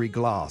bakery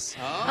glass.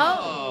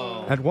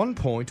 Oh. At one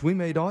point, we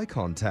made eye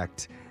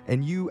contact,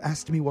 and you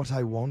asked me what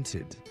I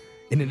wanted.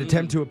 In an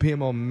attempt to appear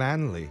more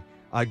manly,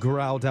 I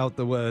growled out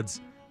the words,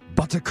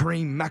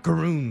 buttercream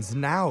macaroons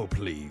now,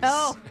 please.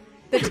 Oh,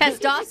 the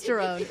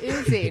testosterone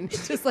oozing,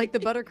 just like the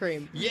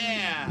buttercream.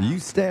 Yeah. You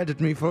stared at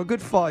me for a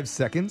good 5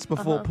 seconds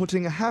before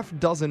putting a half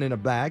dozen in a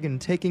bag and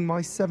taking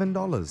my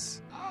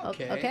 $7.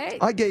 Okay.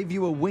 I gave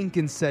you a wink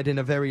and said in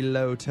a very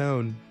low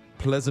tone,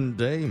 pleasant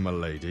day, my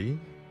lady.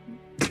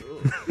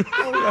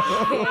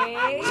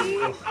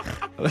 Okay.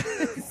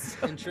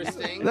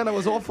 Interesting. Then I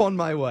was off on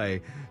my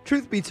way.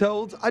 Truth be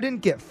told, I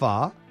didn't get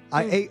far.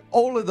 I ate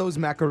all of those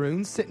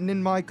macaroons sitting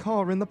in my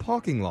car in the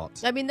parking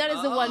lot. I mean, that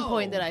is the one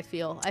point that I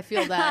feel. I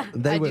feel that.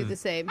 They I were- do the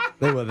same.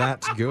 They were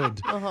that good.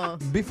 Uh-huh.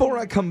 Before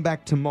I come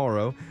back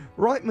tomorrow,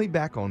 write me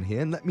back on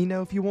here and let me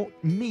know if you want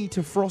me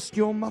to frost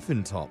your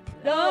muffin top.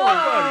 No.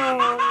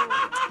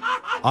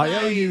 I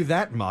owe you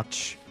that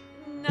much.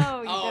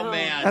 No, you Oh, don't.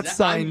 man. That's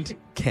signed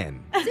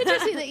Ken. It's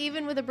interesting that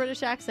even with a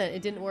British accent,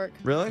 it didn't work.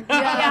 Really?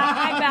 Yeah,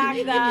 I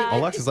back that.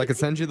 Alexis, I could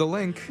send you the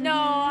link. No,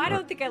 I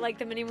don't think I like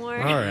them anymore.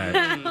 All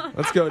right.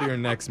 Let's go to your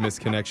next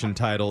misconnection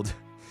titled,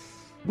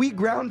 We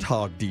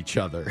Groundhogged Each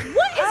Other. What is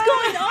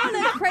going on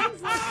at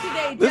Craigslist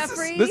today,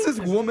 Jeffrey? This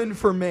is Woman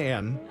for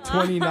Man,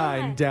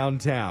 29,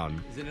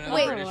 downtown. Is it another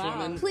Wait, British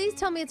woman? please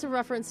tell me it's a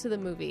reference to the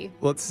movie.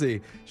 Let's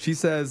see. She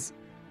says,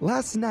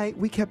 last night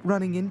we kept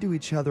running into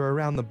each other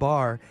around the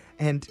bar,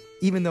 and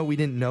even though we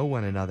didn't know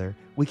one another,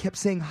 we kept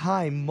saying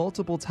hi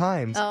multiple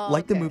times, Oh,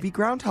 like the okay. movie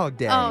Groundhog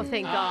Day. Oh,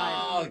 thank God.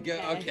 Oh, good.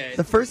 Okay.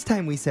 The first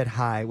time we said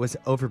hi was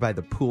over by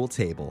the pool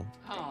table.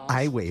 Aw.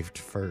 I waved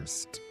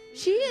first.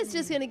 She is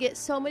just going to get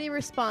so many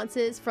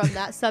responses from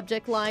that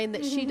subject line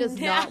that she does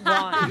not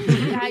want.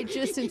 I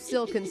just am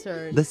still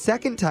concerned. The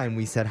second time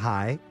we said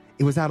hi,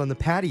 it was out on the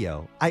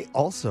patio. I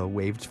also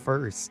waved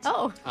first.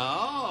 Oh.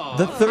 Oh.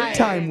 The third okay.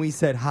 time we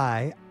said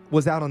hi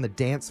was out on the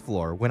dance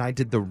floor when I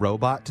did the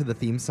robot to the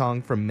theme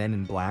song from Men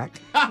in Black.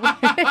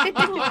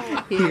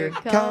 Here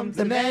comes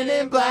the Men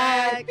in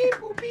Black.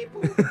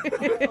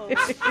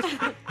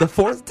 The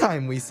fourth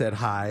time we said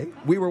hi,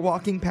 we were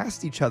walking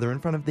past each other in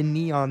front of the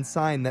neon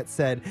sign that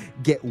said,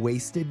 get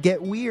wasted,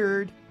 get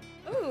weird.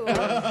 Ooh.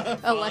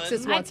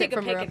 Alexis I'd wants take it a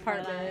from pick her at part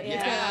of apartment.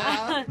 that.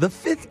 Yeah. The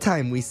fifth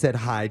time we said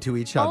hi to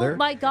each other Oh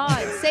my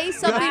God. Say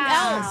something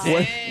Wow.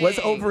 else. was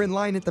over in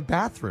line at the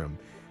bathroom.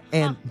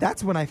 And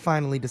that's when I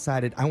finally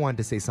decided I wanted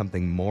to say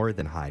something more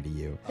than hi to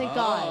you. Thank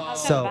God.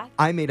 So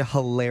I made a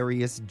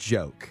hilarious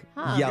joke,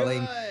 Huh.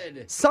 yelling,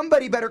 Good.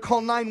 somebody better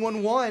call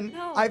 911.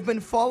 No. I've been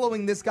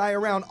following this guy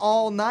around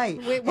all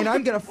night, Wait, and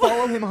I'm going to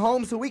follow him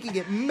home so we can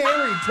get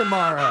married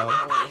tomorrow.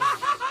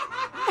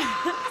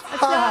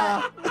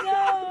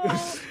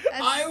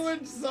 I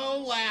would so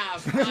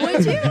laugh.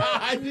 Would you?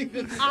 I think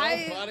that's so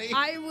funny.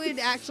 I would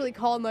actually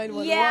call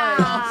 911.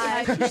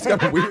 Yeah. She's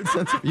got a weird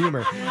sense of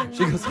humor.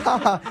 She goes,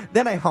 haha,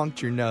 then I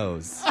honked your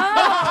nose.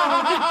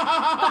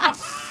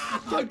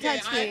 Don't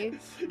touch me.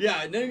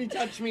 Yeah, then if you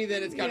touch me,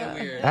 then it's kind of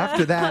weird.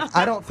 After that,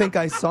 I don't think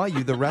I saw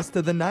you the rest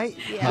of the night,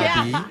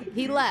 hubby.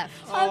 He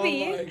left.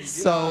 Hubby. Oh my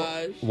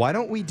So why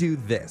don't we do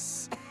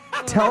this?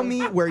 Tell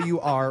me where you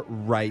are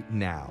right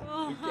now.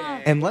 Okay.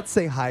 And let's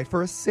say hi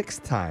for a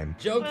 6th time.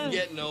 Joke's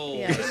getting old.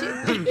 Yeah,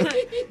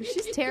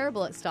 she's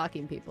terrible at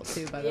stalking people,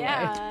 too, by the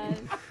way.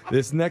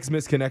 This next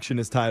misconnection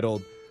is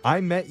titled,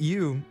 I Met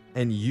You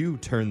and You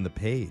Turned the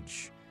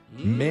Page.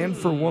 Man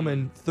for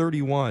Woman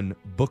 31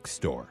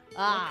 bookstore.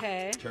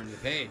 Okay. Turn the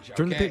page.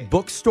 Turn the page.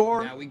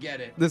 Bookstore? Now we get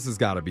it. This has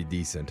got to be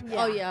decent.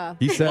 Oh, yeah.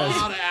 He says, a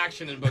lot of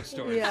action in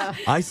bookstores. Yeah.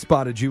 I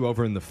spotted you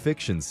over in the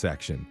fiction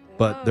section,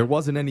 but there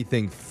wasn't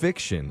anything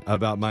fiction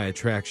about my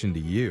attraction to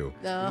you.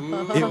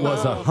 It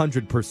was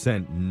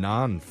 100%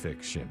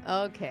 nonfiction.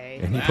 Okay.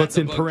 And he puts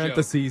in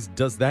parentheses,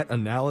 does that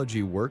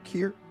analogy work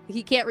here?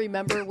 He can't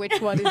remember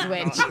which one is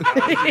which.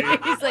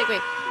 He's like,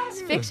 wait,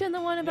 is fiction the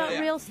one about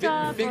real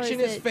stuff? Fiction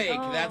or is fake.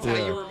 That's how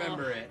you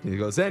remember it. He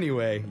goes,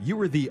 anyway, you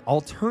were the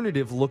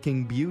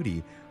alternative-looking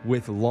beauty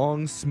with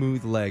long,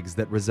 smooth legs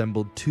that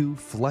resembled 2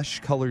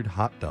 flesh-colored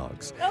hot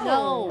dogs.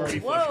 No, we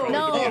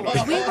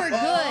were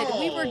good.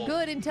 We were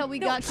good until we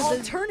got to the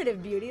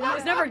alternative beauty. That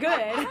was never good.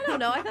 I don't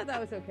know. I thought that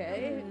was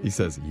okay. He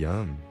says,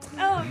 yum.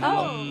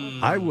 Oh.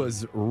 I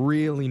was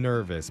really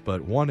nervous,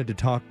 but wanted to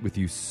talk with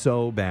you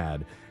so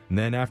bad. And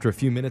then after a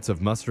few minutes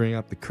of mustering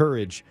up the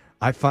courage,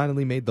 I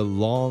finally made the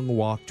long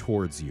walk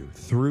towards you,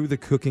 through the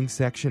cooking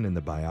section and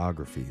the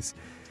biographies.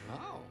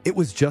 It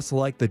was just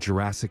like the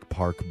Jurassic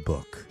Park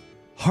book.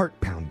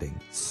 Heart-pounding,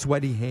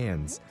 sweaty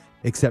hands,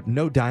 except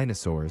no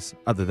dinosaurs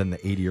other than the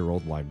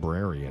 80-year-old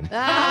librarian.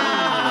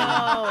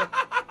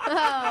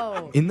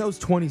 In those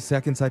 20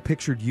 seconds, I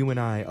pictured you and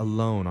I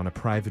alone on a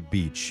private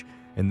beach.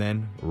 And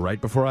then, right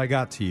before I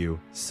got to you,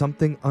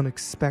 something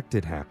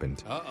unexpected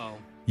happened. Uh-oh.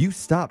 You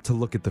stopped to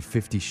look at the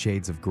 50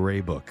 Shades of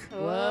Grey book.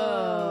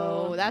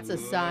 Whoa, that's a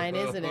sign,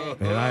 isn't it?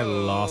 And I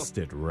lost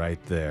it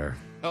right there.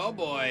 Oh,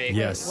 boy.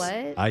 Yes,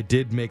 Wait, what? I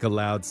did make a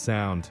loud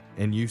sound,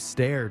 and you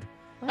stared.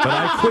 But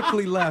I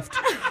quickly left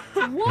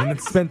and then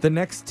spent the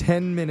next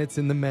 10 minutes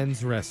in the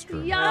men's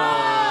restroom.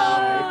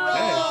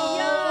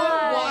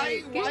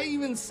 Why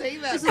even say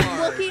that Just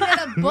part? looking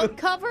at a book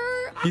cover?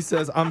 He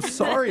says, I'm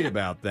sorry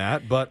about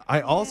that, but I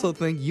also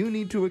think you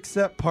need to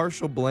accept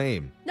partial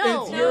blame.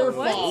 No. It's your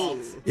fault.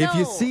 If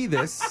you see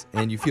this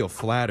and you feel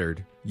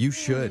flattered, you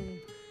should.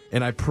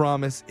 And I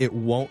promise it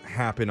won't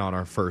happen on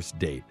our first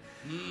date.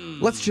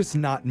 Let's just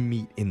not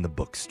meet in the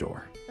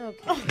bookstore.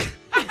 Okay.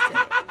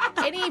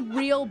 Any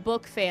real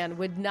book fan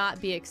would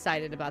not be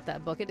excited about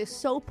that book. It is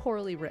so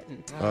poorly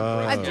written.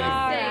 I'm just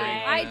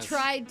saying. I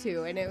tried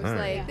to, and it was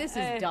like, this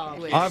is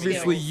dumb.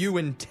 Obviously, you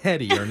and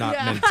Teddy are not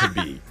meant to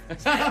be.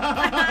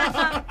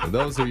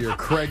 Those are your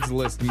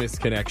Craigslist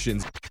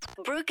misconnections.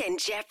 Brooke and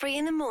Jeffrey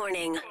in the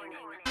morning.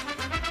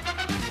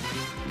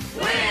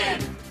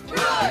 Win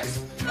Brooks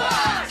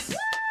Box!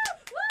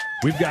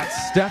 We've got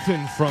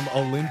Stefan from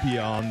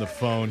Olympia on the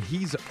phone.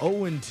 He's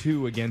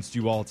 0-2 against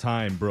you all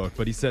time, Brooke,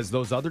 but he says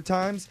those other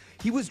times,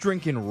 he was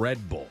drinking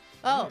Red Bull.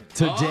 Oh.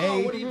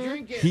 Today, what are you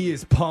drinking? he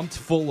is pumped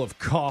full of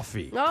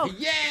coffee. Oh.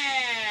 Yeah!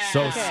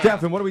 So,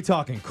 Stefan, what are we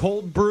talking?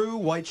 Cold brew,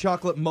 white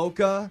chocolate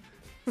mocha,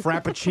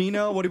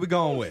 frappuccino? What are we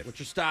going with? What's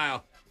your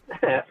style?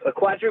 A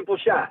quadruple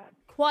shot.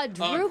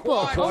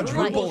 Quadruple.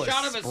 Quadruple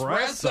shot of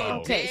espresso.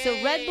 Okay, so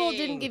Red Bull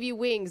didn't give you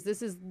wings.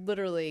 This is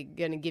literally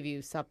going to give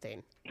you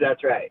something.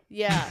 That's right.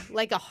 Yeah,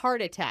 like a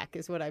heart attack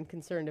is what I'm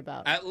concerned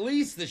about. At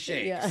least the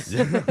shakes.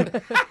 Yeah.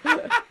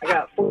 I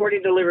got 40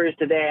 deliveries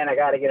today, and I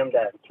got to get them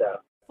done.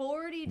 So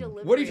 40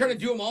 deliveries. What are you trying to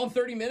do them all in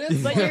 30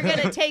 minutes? But you're going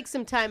to take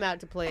some time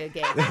out to play a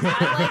game.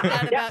 I like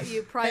that about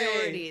you.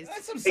 Priorities. Hey,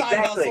 that's some side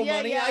hustle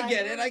money. I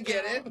get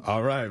it.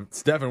 All right,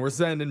 Stefan, we're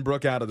sending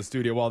Brooke out of the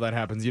studio while that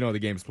happens. You know the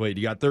game's played.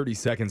 You got 30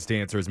 seconds to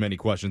answer as many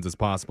questions as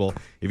possible.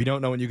 If you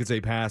don't know when you can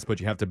say pass, but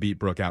you have to beat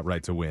Brooke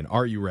outright to win.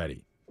 Are you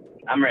ready?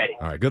 I'm ready.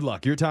 All right, good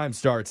luck. Your time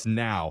starts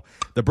now.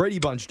 The Brady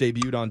Bunch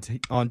debuted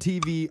on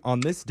TV on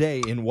this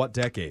day in what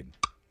decade?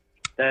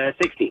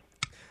 60.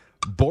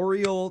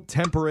 Boreal,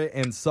 temperate,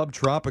 and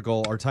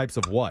subtropical are types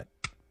of what?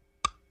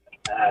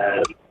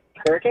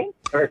 Hurricane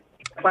or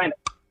climate?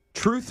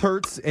 Truth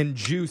Hurts and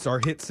Juice are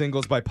hit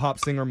singles by pop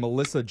singer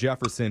Melissa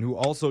Jefferson, who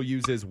also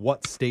uses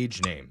what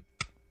stage name?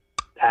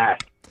 Pass.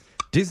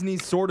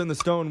 Disney's Sword in the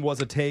Stone was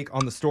a take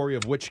on the story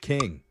of which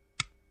king?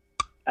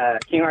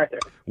 King Arthur.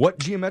 What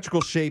geometrical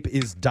shape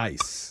is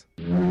dice?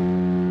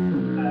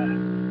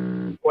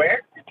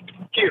 Where?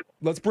 Cube.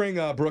 Let's bring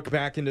Brooke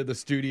back into the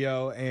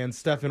studio. And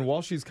Stefan,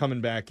 while she's coming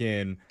back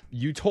in,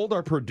 you told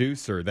our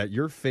producer that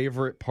your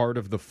favorite part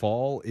of the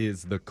fall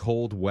is the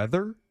cold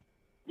weather?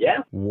 Yeah.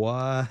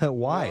 Why?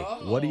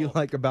 Whoa. What do you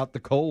like about the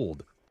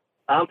cold?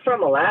 I'm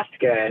from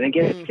Alaska, and it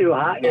gets too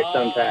hot here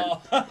sometimes.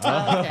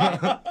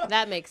 Okay.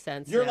 That makes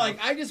sense. You're now. like,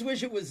 I just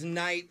wish it was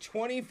night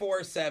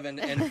 24/7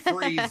 and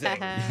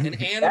freezing and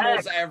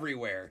animals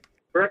everywhere.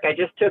 Brooke, I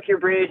just took your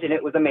bridge, and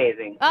it was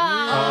amazing.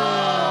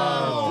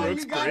 Oh.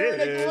 You got her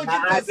to look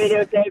I at this.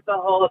 videotaped the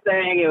whole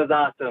thing. It was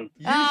awesome.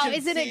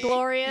 Isn't it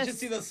glorious? You should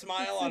see the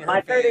smile on her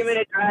My face.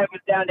 30-minute drive was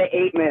down to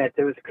 8 minutes.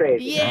 It was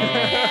crazy.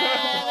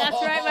 Yeah,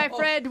 that's right, my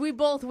friend. We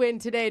both win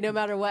today, no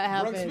matter what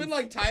happens. Brooke's been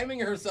like timing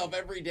herself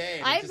every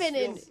day. and it I've just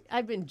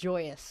been feels-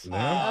 joyous.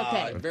 Yeah.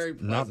 Okay. Very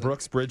Not pleasant.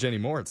 Brooke's bridge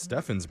anymore. It's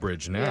Stefan's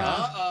bridge now.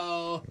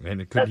 Uh-oh. Oh.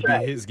 And it could That's be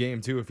right. his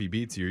game, too, if he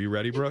beats you. Are you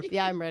ready, Brooke?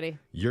 Yeah, I'm ready.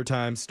 Your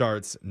time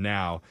starts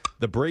now.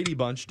 The Brady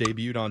Bunch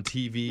debuted on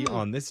TV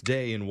on this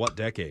day in what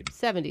decade?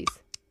 70s.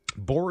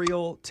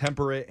 Boreal,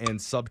 temperate,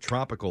 and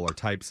subtropical are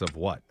types of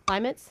what?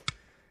 Climates.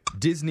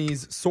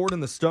 Disney's Sword in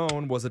the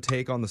Stone was a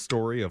take on the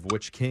story of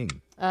which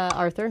king?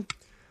 Arthur.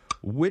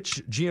 What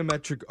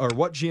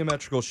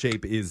geometrical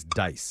shape is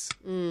dice?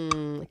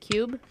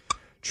 Cube.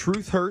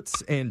 Truth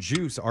Hurts and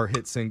Juice are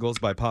hit singles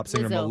by pop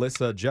singer Lizzo.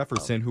 Melissa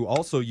Jefferson, who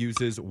also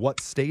uses what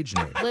stage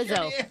name?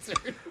 Lizzo.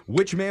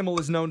 Which mammal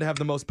is known to have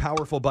the most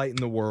powerful bite in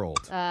the world?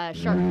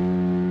 Shark.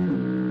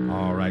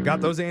 All right,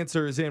 got those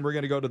answers in. We're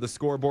going to go to the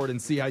scoreboard and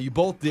see how you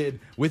both did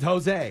with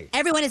Jose.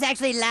 Everyone is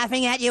actually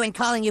laughing at you and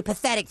calling you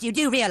pathetic. You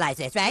do realize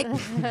this, right?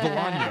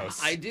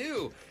 Bolaños. I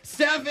do.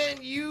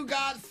 Stefan, you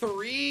got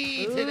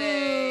 3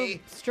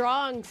 today.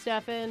 Strong,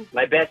 Stefan.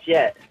 My best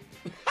yet.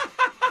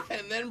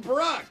 And then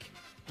Brooke,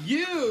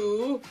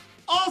 you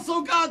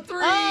also got 3.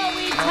 Oh,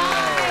 we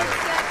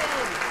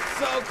tied,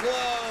 So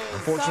close.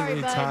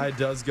 Unfortunately, Sorry, bud. tie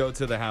does go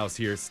to the house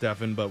here,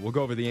 Stefan, but we'll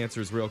go over the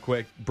answers real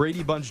quick.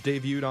 Brady Bunch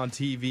debuted on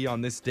TV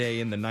on this day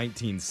in the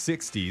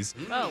 1960s.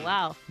 Oh,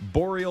 wow.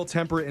 Boreal,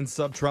 temperate, and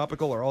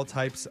subtropical are all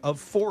types of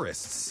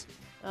forests.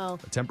 Oh.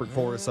 A temperate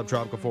forest,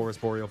 subtropical forest,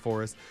 boreal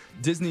forest.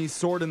 Disney's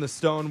Sword in the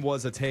Stone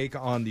was a take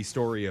on the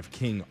story of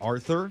King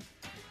Arthur.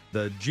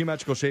 The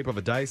geometrical shape of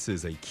a dice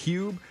is a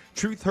cube.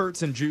 Truth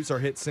Hurts and Juice are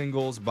hit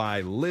singles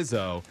by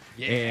Lizzo.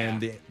 Yeah. And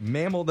the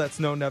mammal that's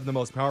known to have the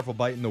most powerful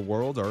bite in the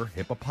world are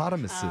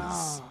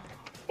hippopotamuses.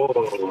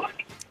 Oh.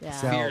 Yeah.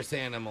 So- Fierce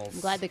animals.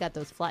 I'm glad they got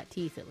those flat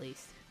teeth at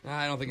least.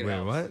 I don't think it Wait,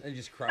 helps. what? It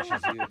just crushes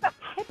you.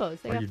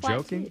 Hippos, they Are got you flat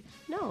joking? teeth.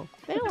 No,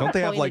 they don't. Don't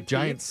they have pointed like teeth.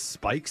 giant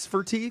spikes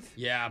for teeth?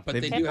 Yeah, but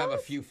They've- they do have a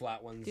Hippos? few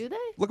flat ones. Do they?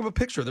 Look up a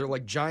picture. They're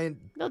like giant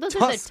No, those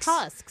tusks. are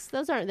the tusks.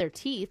 Those aren't their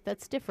teeth.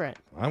 That's different.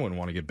 I wouldn't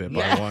want to get bit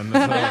Yeah. by one.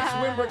 Next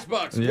Winbrook's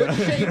Bucks. Yeah. What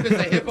shape is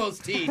a hippo's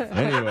teeth?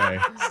 Anyway,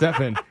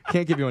 Stefan,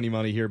 can't give you any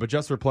money here, but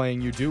just for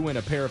playing, you do win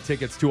a pair of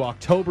tickets to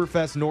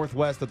Oktoberfest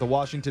Northwest at the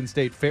Washington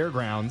State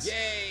Fairgrounds.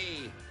 Yay!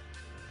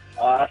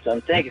 Awesome.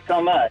 Thank you so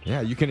much.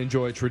 Yeah, you can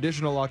enjoy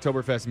traditional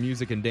Oktoberfest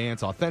music and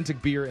dance,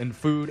 authentic beer and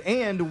food,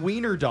 and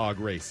wiener dog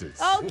races.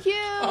 Oh, cute.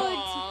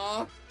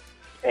 Aw.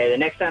 Hey, the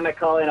next time I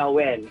call in, I'll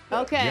win.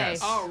 Okay.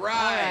 Yes. All All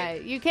right.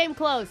 right. You came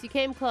close. You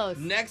came close.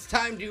 Next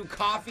time, do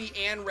coffee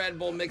and Red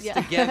Bull mixed Yeah.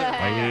 together.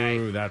 Okay?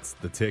 Oh, that's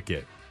the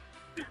ticket.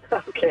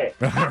 Okay.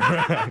 All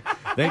right.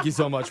 Thank you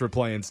so much for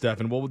playing,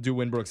 Stefan. We'll do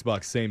Winbrook's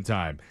Bucks same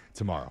time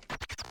tomorrow.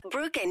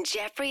 Brooke and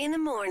Jeffrey in the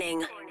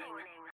morning.